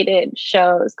located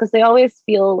shows, because they always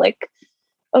feel like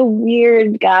a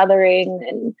weird gathering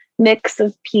and mix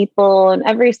of people, and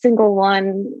every single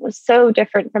one was so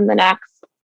different from the next.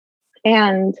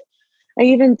 And I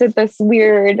even did this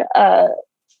weird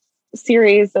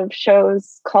series of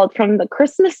shows called From the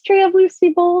Christmas Tree of Lucy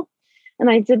Bull, and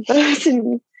I did those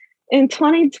in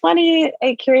 2020.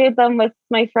 I curated them with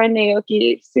my friend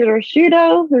Naoki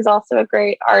Tsurushiro, who's also a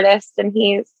great artist, and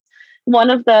he's one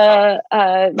of the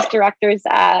directors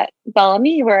at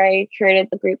Bellamy, where I curated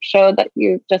the group show that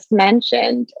you just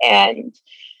mentioned. And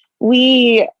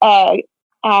we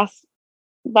asked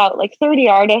about like 30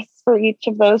 artists for each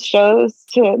of those shows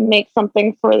to make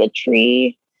something for the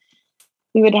tree.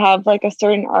 We would have like a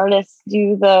certain artist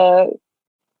do the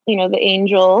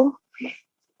angel,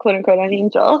 quote unquote, an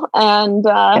angel. And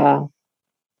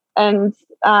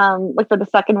like for the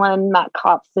second one, Matt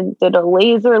Copson did a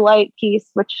laser light piece,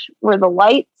 which were the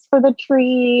lights for the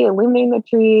tree, illuminating the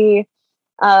tree.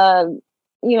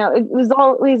 It was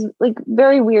always like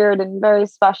very weird and very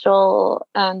special.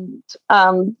 And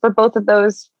for both of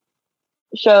those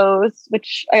shows,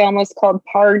 which I almost called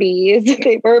parties,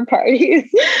 they were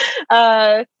parties.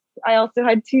 I also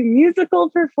had 2 musical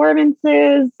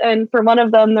performances, and for one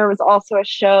of them, there was also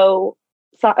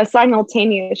a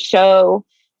simultaneous show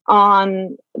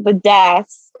on the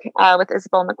desk with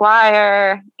Isabel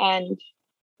McGuire, and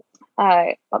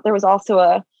there was also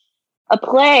a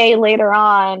play later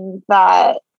on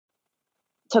that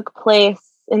took place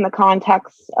in the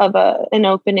context of an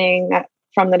opening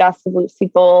From the Desk of Lucy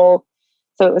Bull.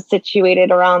 So it was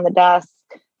situated around the desk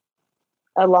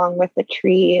along with the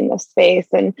tree in the space,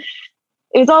 and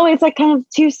it was always like kind of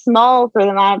too small for the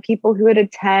amount of people who would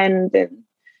attend, and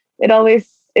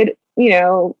it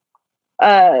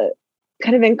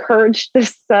kind of encouraged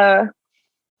this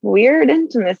weird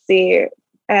intimacy.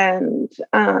 And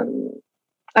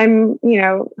I'm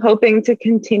hoping to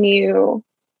continue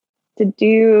to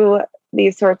do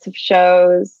these sorts of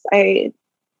shows. I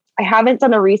haven't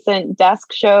done a recent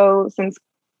desk show since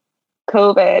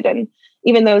COVID, and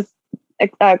even those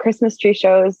Christmas tree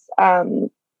shows,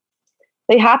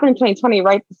 they happened in 2020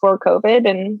 right before COVID.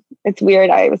 And it's weird.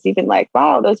 I was even like,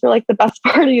 wow, those were like the best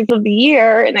parties of the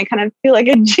year. And I kind of feel like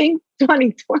a jinx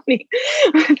 2020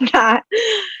 with that.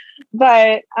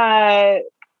 But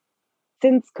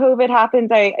since COVID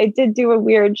happened, I did do a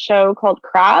weird show called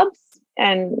Crabs,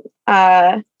 and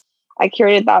I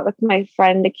curated that with my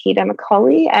friend Akita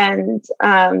McCauley, and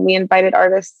we invited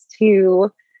artists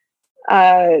to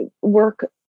work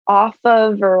off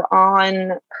of or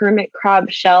on hermit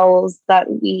crab shells that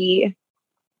we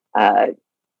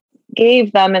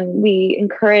gave them, and we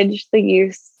encouraged the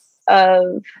use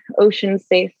of ocean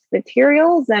safe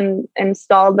materials and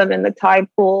installed them in the tide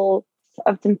pool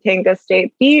of Topanga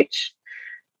State Beach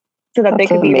so that they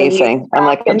could be amazing. I'm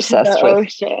like obsessed with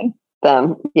ocean.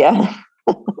 them. Yeah.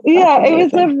 Yeah, it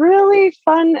was a really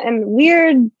fun and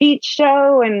weird beach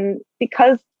show, and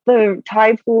because the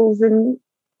tide pools in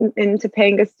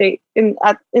Topanga State in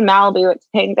Malibu at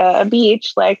Topanga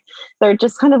Beach, like they're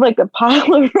just kind of like a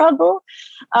pile of rubble.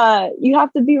 You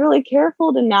have to be really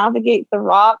careful to navigate the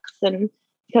rocks, and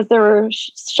because there were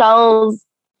shells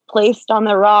placed on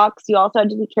the rocks, you also had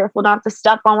to be careful not to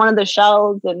step on one of the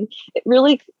shells, and it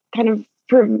really kind of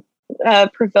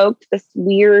provoked this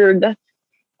weird,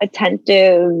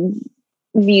 attentive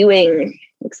viewing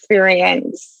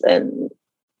experience. And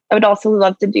I would also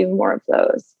love to do more of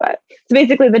those. But so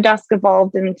basically the desk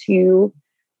evolved into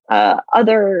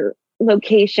other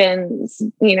locations,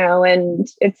 you know, and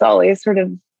it's always sort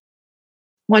of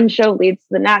one show leads to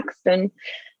the next. And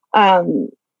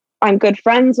I'm good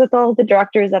friends with all the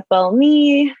directors at Belle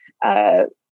Mee,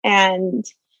 and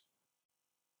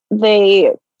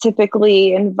they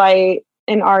typically invite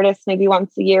an artist maybe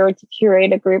once a year to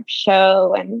curate a group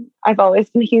show. And I've always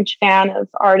been a huge fan of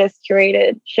artist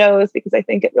curated shows because I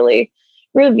think it really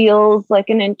reveals like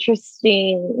an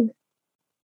interesting,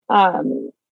 it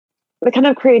kind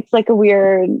of creates like a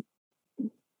weird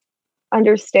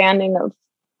understanding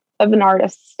of an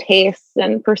artist's taste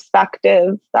and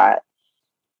perspective that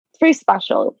it's very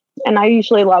special. And I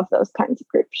usually love those kinds of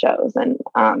group shows. And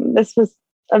this was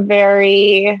a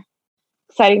very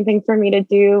exciting thing for me to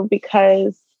do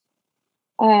because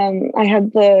I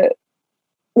had the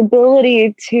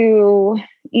ability to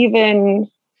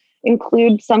even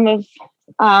include some of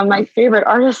my favorite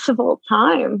artists of all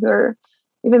time who are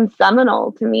even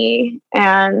seminal to me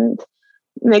and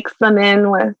mix them in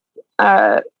with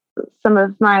some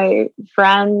of my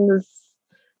friends,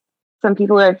 some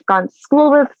people I've gone to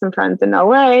school with, some friends in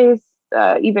LA,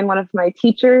 even one of my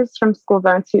teachers from School of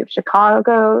Art of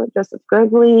Chicago, Joseph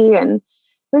Grigley. And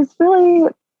it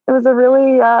was a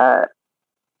really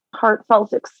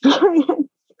heartfelt experience.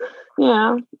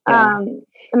 Yeah. And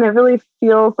it really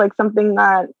feels like something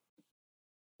that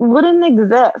wouldn't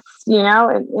exist, you know,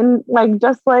 in like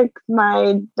just like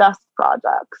my desk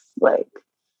projects. Like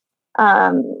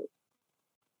it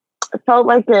felt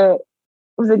like it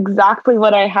was exactly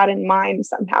what I had in mind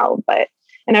somehow, but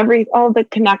all the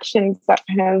connections that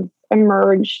kind of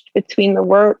emerged between the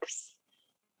works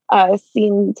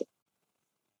seemed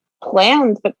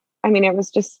planned, but I mean, it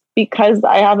was just because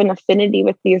I have an affinity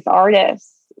with these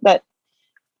artists that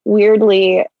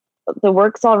weirdly the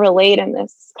works all relate in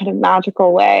this kind of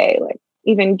magical way. Like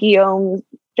even Guillaume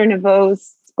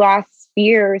Dernevau's glass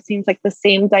sphere seems like the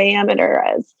same diameter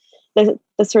as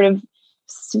the sort of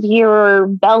sphere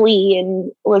belly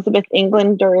in Elizabeth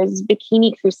Englander's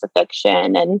Bikini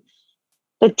Crucifixion, and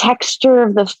the texture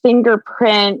of the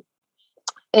fingerprint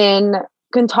in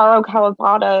Kentaro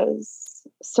Kawabata's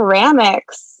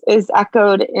ceramics is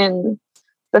echoed in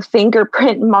the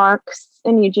fingerprint marks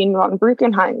in Eugene von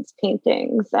Bruckenheim's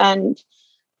paintings, and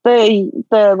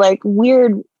the like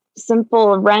weird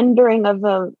simple rendering of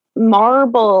a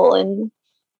marble in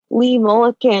Lee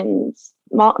Mulliken's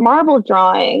marble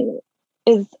drawing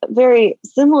is very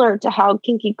similar to how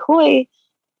Kinky Koi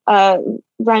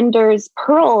renders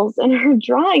pearls in her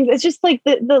drawings. It's just like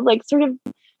the like sort of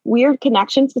weird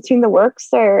connections between the works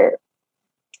are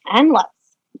endless.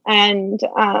 And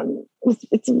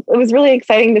it was really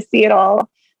exciting to see it all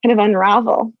kind of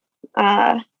unravel.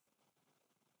 And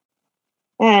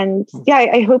yeah,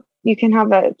 I hope you can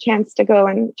have a chance to go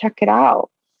and check it out.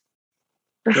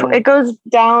 Yeah. It goes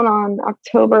down on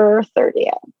October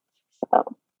 30th.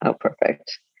 So. Oh,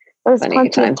 perfect. There's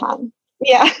plenty of time.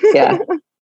 Yeah. Yeah.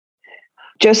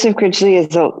 Joseph Grigley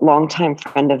is a longtime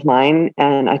friend of mine,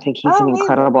 and I think he's an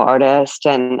incredible artist.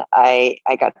 And I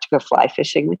got to go fly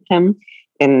fishing with him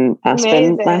in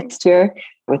Aspen last year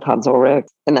with Hans Ulrich.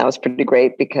 And that was pretty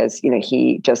great because, you know,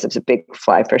 Joseph's a big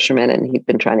fly fisherman, and he'd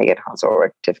been trying to get Hans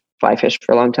Ulrich to fly fish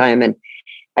for a long time. And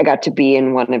I got to be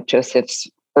in one of Joseph's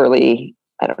early,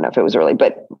 I don't know if it was early,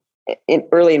 but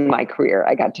early in my career,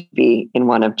 I got to be in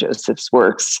one of Joseph's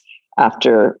works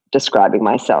after describing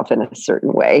myself in a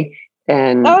certain way.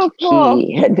 And cool.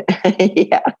 he had,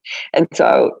 yeah. And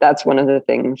so that's one of the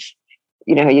things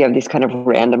you have these kind of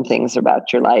random things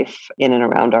about your life in and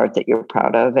around art that you're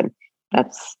proud of. And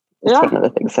that's one of the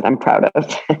things that I'm proud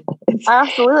of.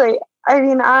 Absolutely. I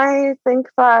mean, I think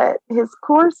that his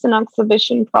course in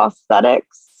exhibition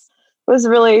prosthetics was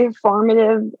really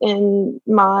formative in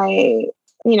my,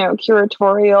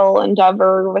 curatorial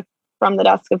endeavor from the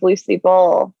desk of Lucy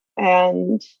Bull.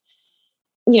 And,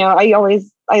 I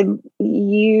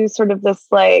use sort of this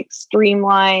like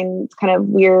streamlined kind of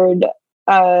weird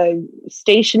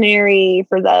stationery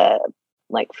for the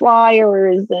like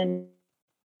flyers and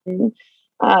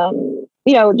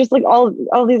just like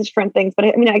all these different things. But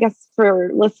I mean, I guess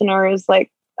for listeners,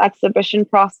 like exhibition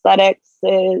prosthetics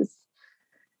is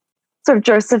sort of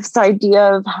Joseph's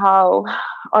idea of how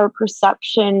our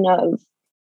perception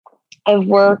of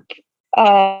work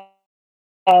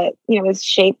is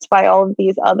shaped by all of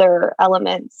these other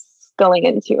elements going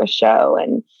into a show,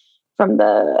 and from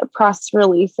the press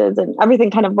releases and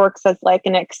everything kind of works as like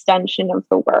an extension of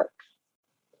the work,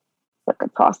 like a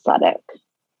prosthetic.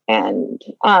 And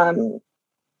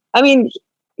I mean,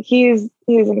 he's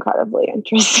incredibly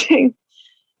interesting.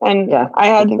 And I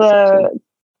had the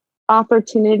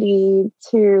opportunity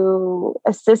to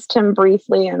assist him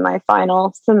briefly in my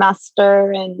final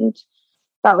semester, and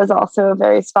that was also a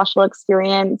very special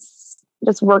experience,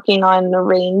 just working on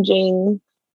arranging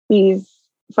these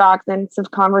fragments of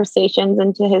conversations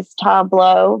into his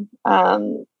tableau.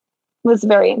 Was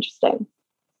very interesting.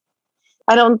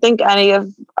 I don't think any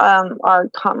of our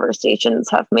conversations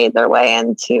have made their way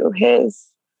into his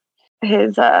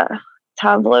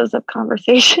tableaus of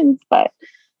conversations, but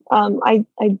I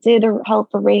did help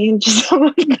arrange some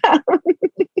of them.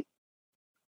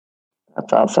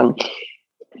 That's awesome.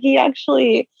 He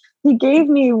gave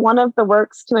me one of the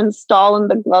works to install in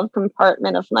the glove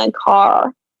compartment of my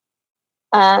car.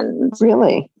 And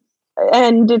really?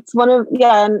 And it's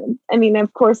and I mean,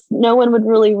 of course, no one would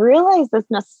really realize this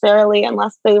necessarily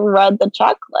unless they read the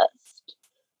checklist.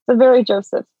 It's a very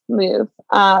Joseph move.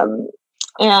 And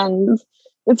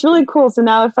it's really cool. So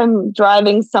now if I'm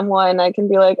driving someone, I can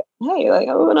be like, hey, like,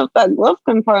 open up that glove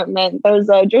compartment. There's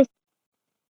a Joseph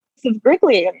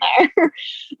Grigley in there.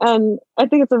 And I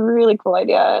think it's a really cool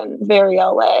idea and very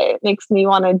LA. It makes me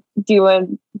want to do a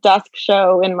desk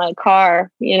show in my car,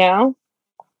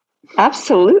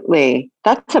 Absolutely.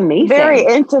 That's amazing. Very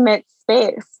intimate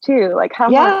space too. Like how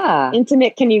more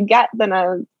intimate can you get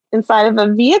than inside of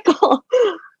a vehicle?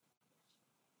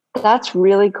 That's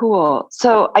really cool.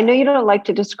 So I know you don't like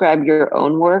to describe your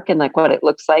own work and like what it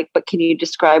looks like, but can you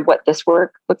describe what this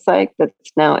work looks like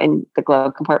that's now in the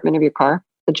glove compartment of your car,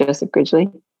 the Joseph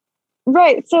Grigley?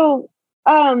 Right. So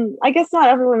I guess not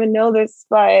everyone would know this,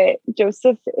 but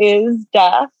Joseph is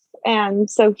deaf. And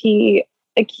so he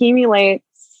accumulates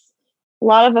a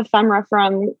lot of ephemera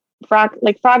from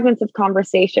fragments of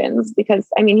conversations, because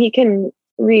I mean, he can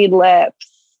read lips,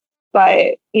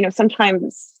 but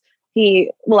sometimes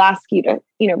he will ask you to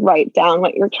write down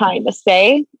what you're trying to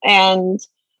say, and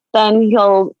then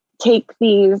he'll take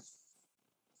these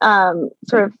sort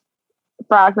of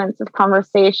fragments of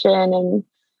conversation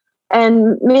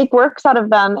and make works out of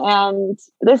them. And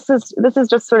this is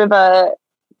just sort of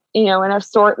an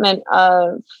assortment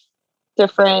of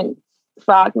different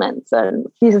fragments and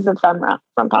pieces of ephemera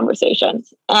from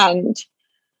conversations, and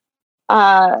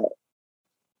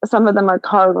some of them are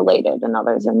car related and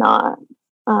others are not.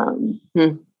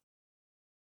 It's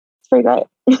pretty great.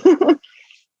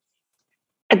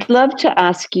 I'd love to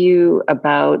ask you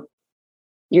about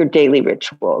your daily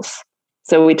rituals.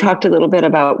 So we talked a little bit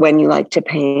about when you like to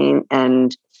paint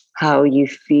and how you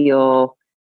feel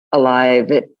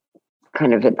alive at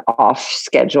kind of an off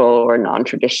schedule or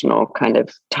non-traditional kind of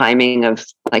timing of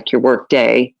like your work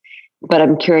day. But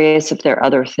I'm curious if there are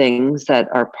other things that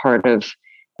are part of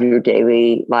your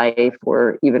daily life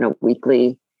or even a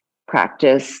weekly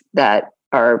practice that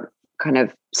are kind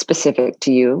of specific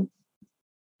to you.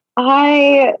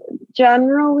 I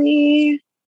generally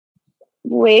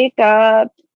wake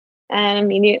up and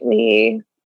immediately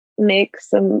make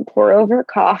some pour over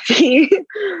coffee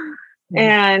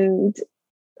and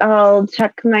I'll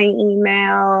check my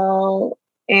email,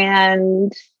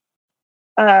 and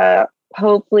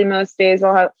hopefully most days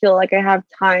I'll feel like I have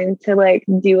time to like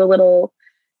do a little,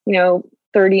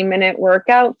 30-minute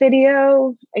workout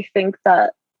video. I think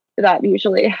that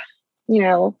usually,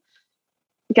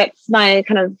 gets my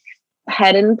kind of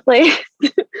head in place.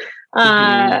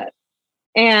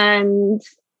 And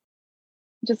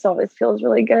just always feels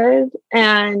really good.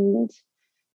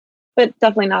 But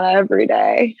definitely not every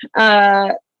day.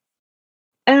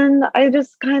 And I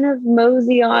just kind of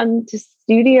mosey on to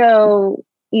studio,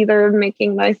 either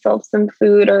making myself some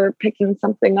food or picking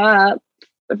something up.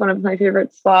 one of my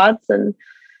favorite spots, and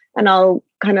I'll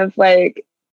kind of like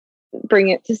bring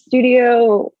it to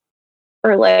studio,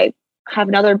 or like have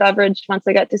another beverage once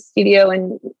I get to studio,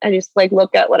 and I just like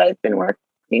look at what I've been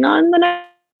working on the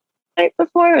night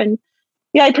before. And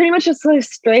yeah, I pretty much just go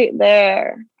straight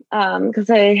there, because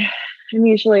I'm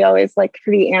usually always like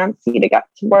pretty antsy to get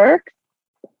to work.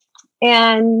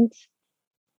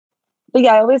 But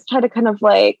yeah, I always try to kind of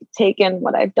like take in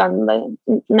what I've done the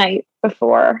night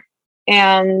before,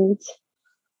 and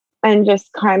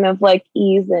just kind of like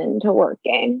ease into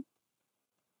working.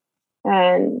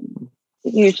 And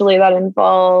usually that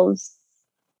involves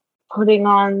putting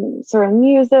on certain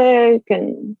music,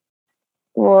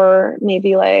 or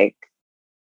maybe like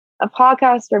a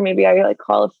podcast, or maybe I like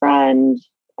call a friend.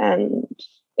 And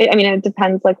it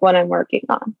depends like what I'm working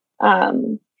on.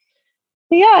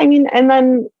 But yeah, and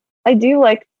then I do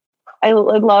like, I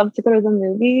would love to go to the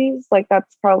movies. Like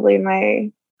that's probably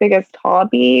my biggest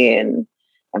hobby. And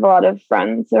I have a lot of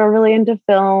friends who are really into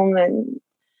film. And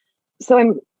so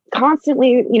I'm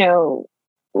constantly,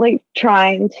 like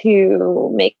trying to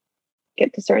make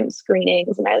it to certain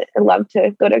screenings. And I love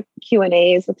to go to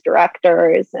Q&As with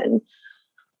directors. And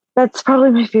that's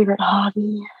probably my favorite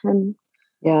hobby. And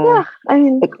yeah,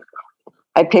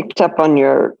 I picked up on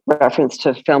your reference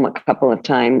to film a couple of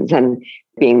times and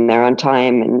being there on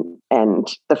time and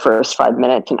the first 5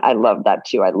 minutes. And I love that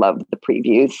too. I love the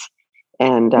previews,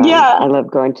 and I love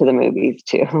going to the movies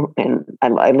too. And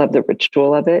I love the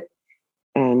ritual of it,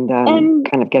 and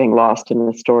kind of getting lost in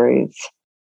the stories.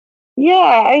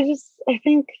 Yeah. I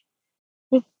think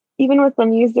even with the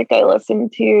music I listen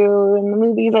to and the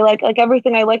movies, I like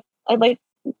everything. I like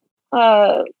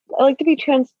to be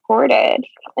transported,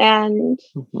 and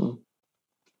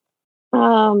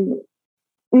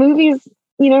movies,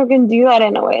 can do that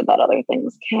in a way that other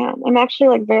things can. I'm actually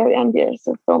like very envious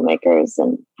of filmmakers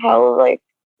and how like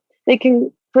they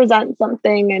can present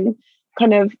something, and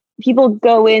kind of people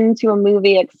go into a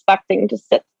movie expecting to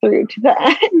sit through to the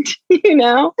end,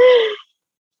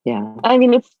 Yeah.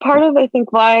 It's part of, I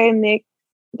think, why I make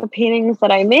the paintings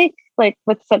that I make, like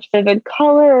with such vivid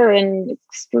color and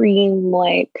extreme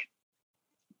like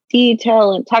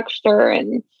detail and texture,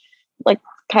 and like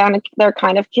they're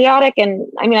kind of chaotic. And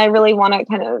I really want to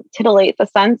kind of titillate the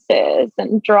senses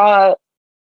and draw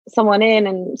someone in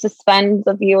and suspend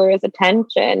the viewer's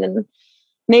attention, and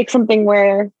make something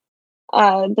where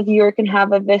the viewer can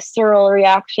have a visceral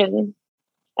reaction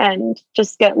and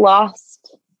just get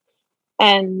lost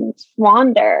and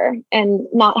wander, and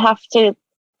not have to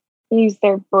use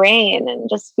their brain, and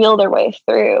just feel their way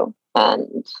through.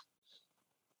 And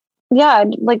yeah,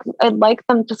 I'd like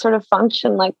them to sort of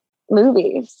function like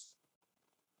movies.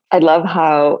 I love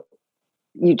how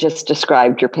you just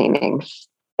described your paintings,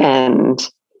 and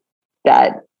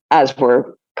that as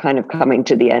we're kind of coming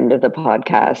to the end of the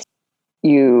podcast,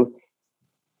 you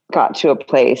got to a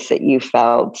place that you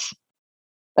felt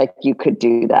like you could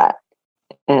do that.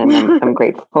 And I'm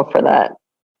grateful for that.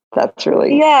 That's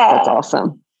really, that's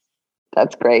awesome.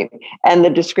 That's great. And the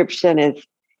description is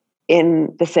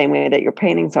in the same way that your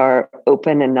paintings are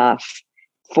open enough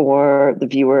for the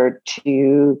viewer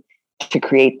to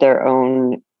create their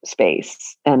own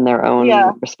space and their own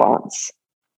response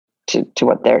to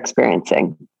what they're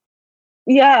experiencing.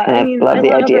 Yeah. And I love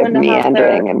the idea of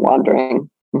meandering and wandering.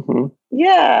 Mm-hmm.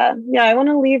 Yeah. I want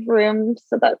to leave room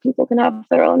so that people can have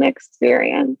their own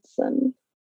experience. And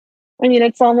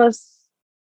it's almost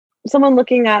someone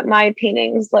looking at my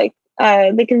paintings, like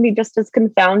they can be just as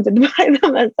confounded by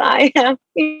them as I am,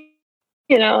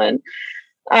 and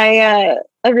I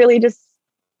really just,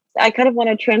 I kind of want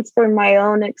to transfer my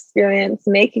own experience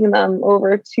making them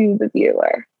over to the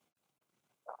viewer.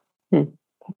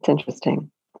 That's interesting.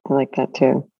 I like that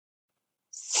too.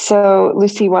 So,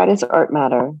 Lucy, why does art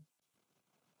matter?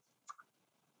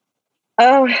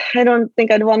 Oh, I don't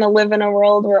think I'd want to live in a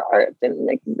world where art didn't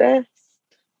exist.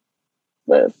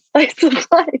 The spice of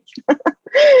life.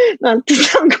 Not to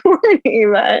sound corny,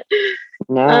 but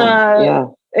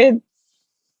it's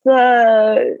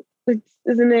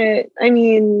isn't it?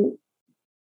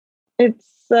 It's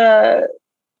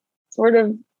sort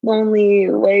of the only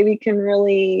way we can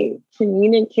really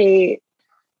communicate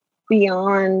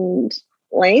beyond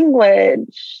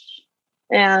language.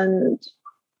 And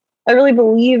I really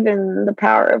believe in the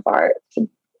power of art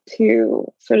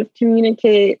to sort of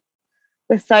communicate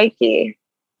the psyche.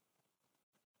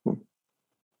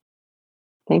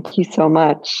 Thank you so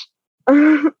much.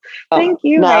 Thank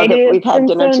you, now Heidi. that we've had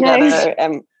dinner together, nice.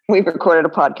 And we've recorded a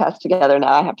podcast together,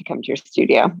 now I have to come to your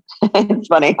studio. It's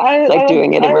funny. It's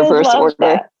doing it in reverse order.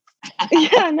 That.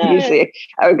 Yeah, no, Usually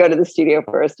I would go to the studio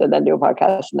first and then do a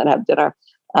podcast and then have dinner.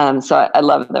 So I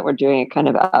love that we're doing it kind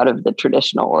of out of the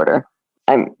traditional order.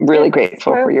 I'm really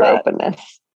grateful for your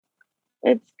openness.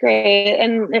 It's great.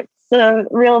 And it's a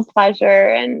real pleasure.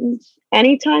 And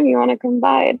anytime you want to come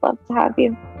by, I'd love to have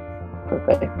you.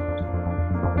 Perfect.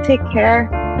 Take care.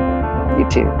 You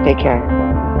too. Take care.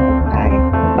 Bye.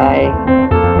 Bye.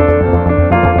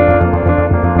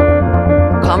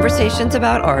 Conversations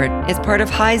About Art is part of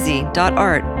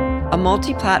HiZ.art, a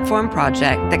multi-platform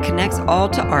project that connects all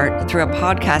to art through a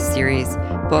podcast series,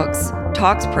 books,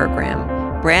 talks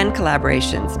program, brand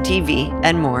collaborations, TV,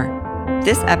 and more.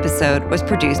 This episode was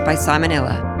produced by Simon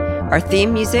Illa. Our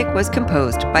theme music was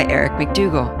composed by Eric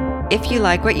McDougall. If you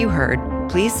like what you heard,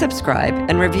 please subscribe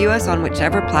and review us on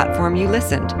whichever platform you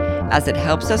listened, as it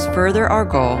helps us further our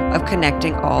goal of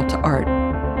connecting all to art.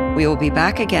 We will be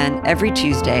back again every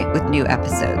Tuesday with new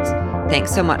episodes.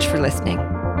 Thanks so much for listening.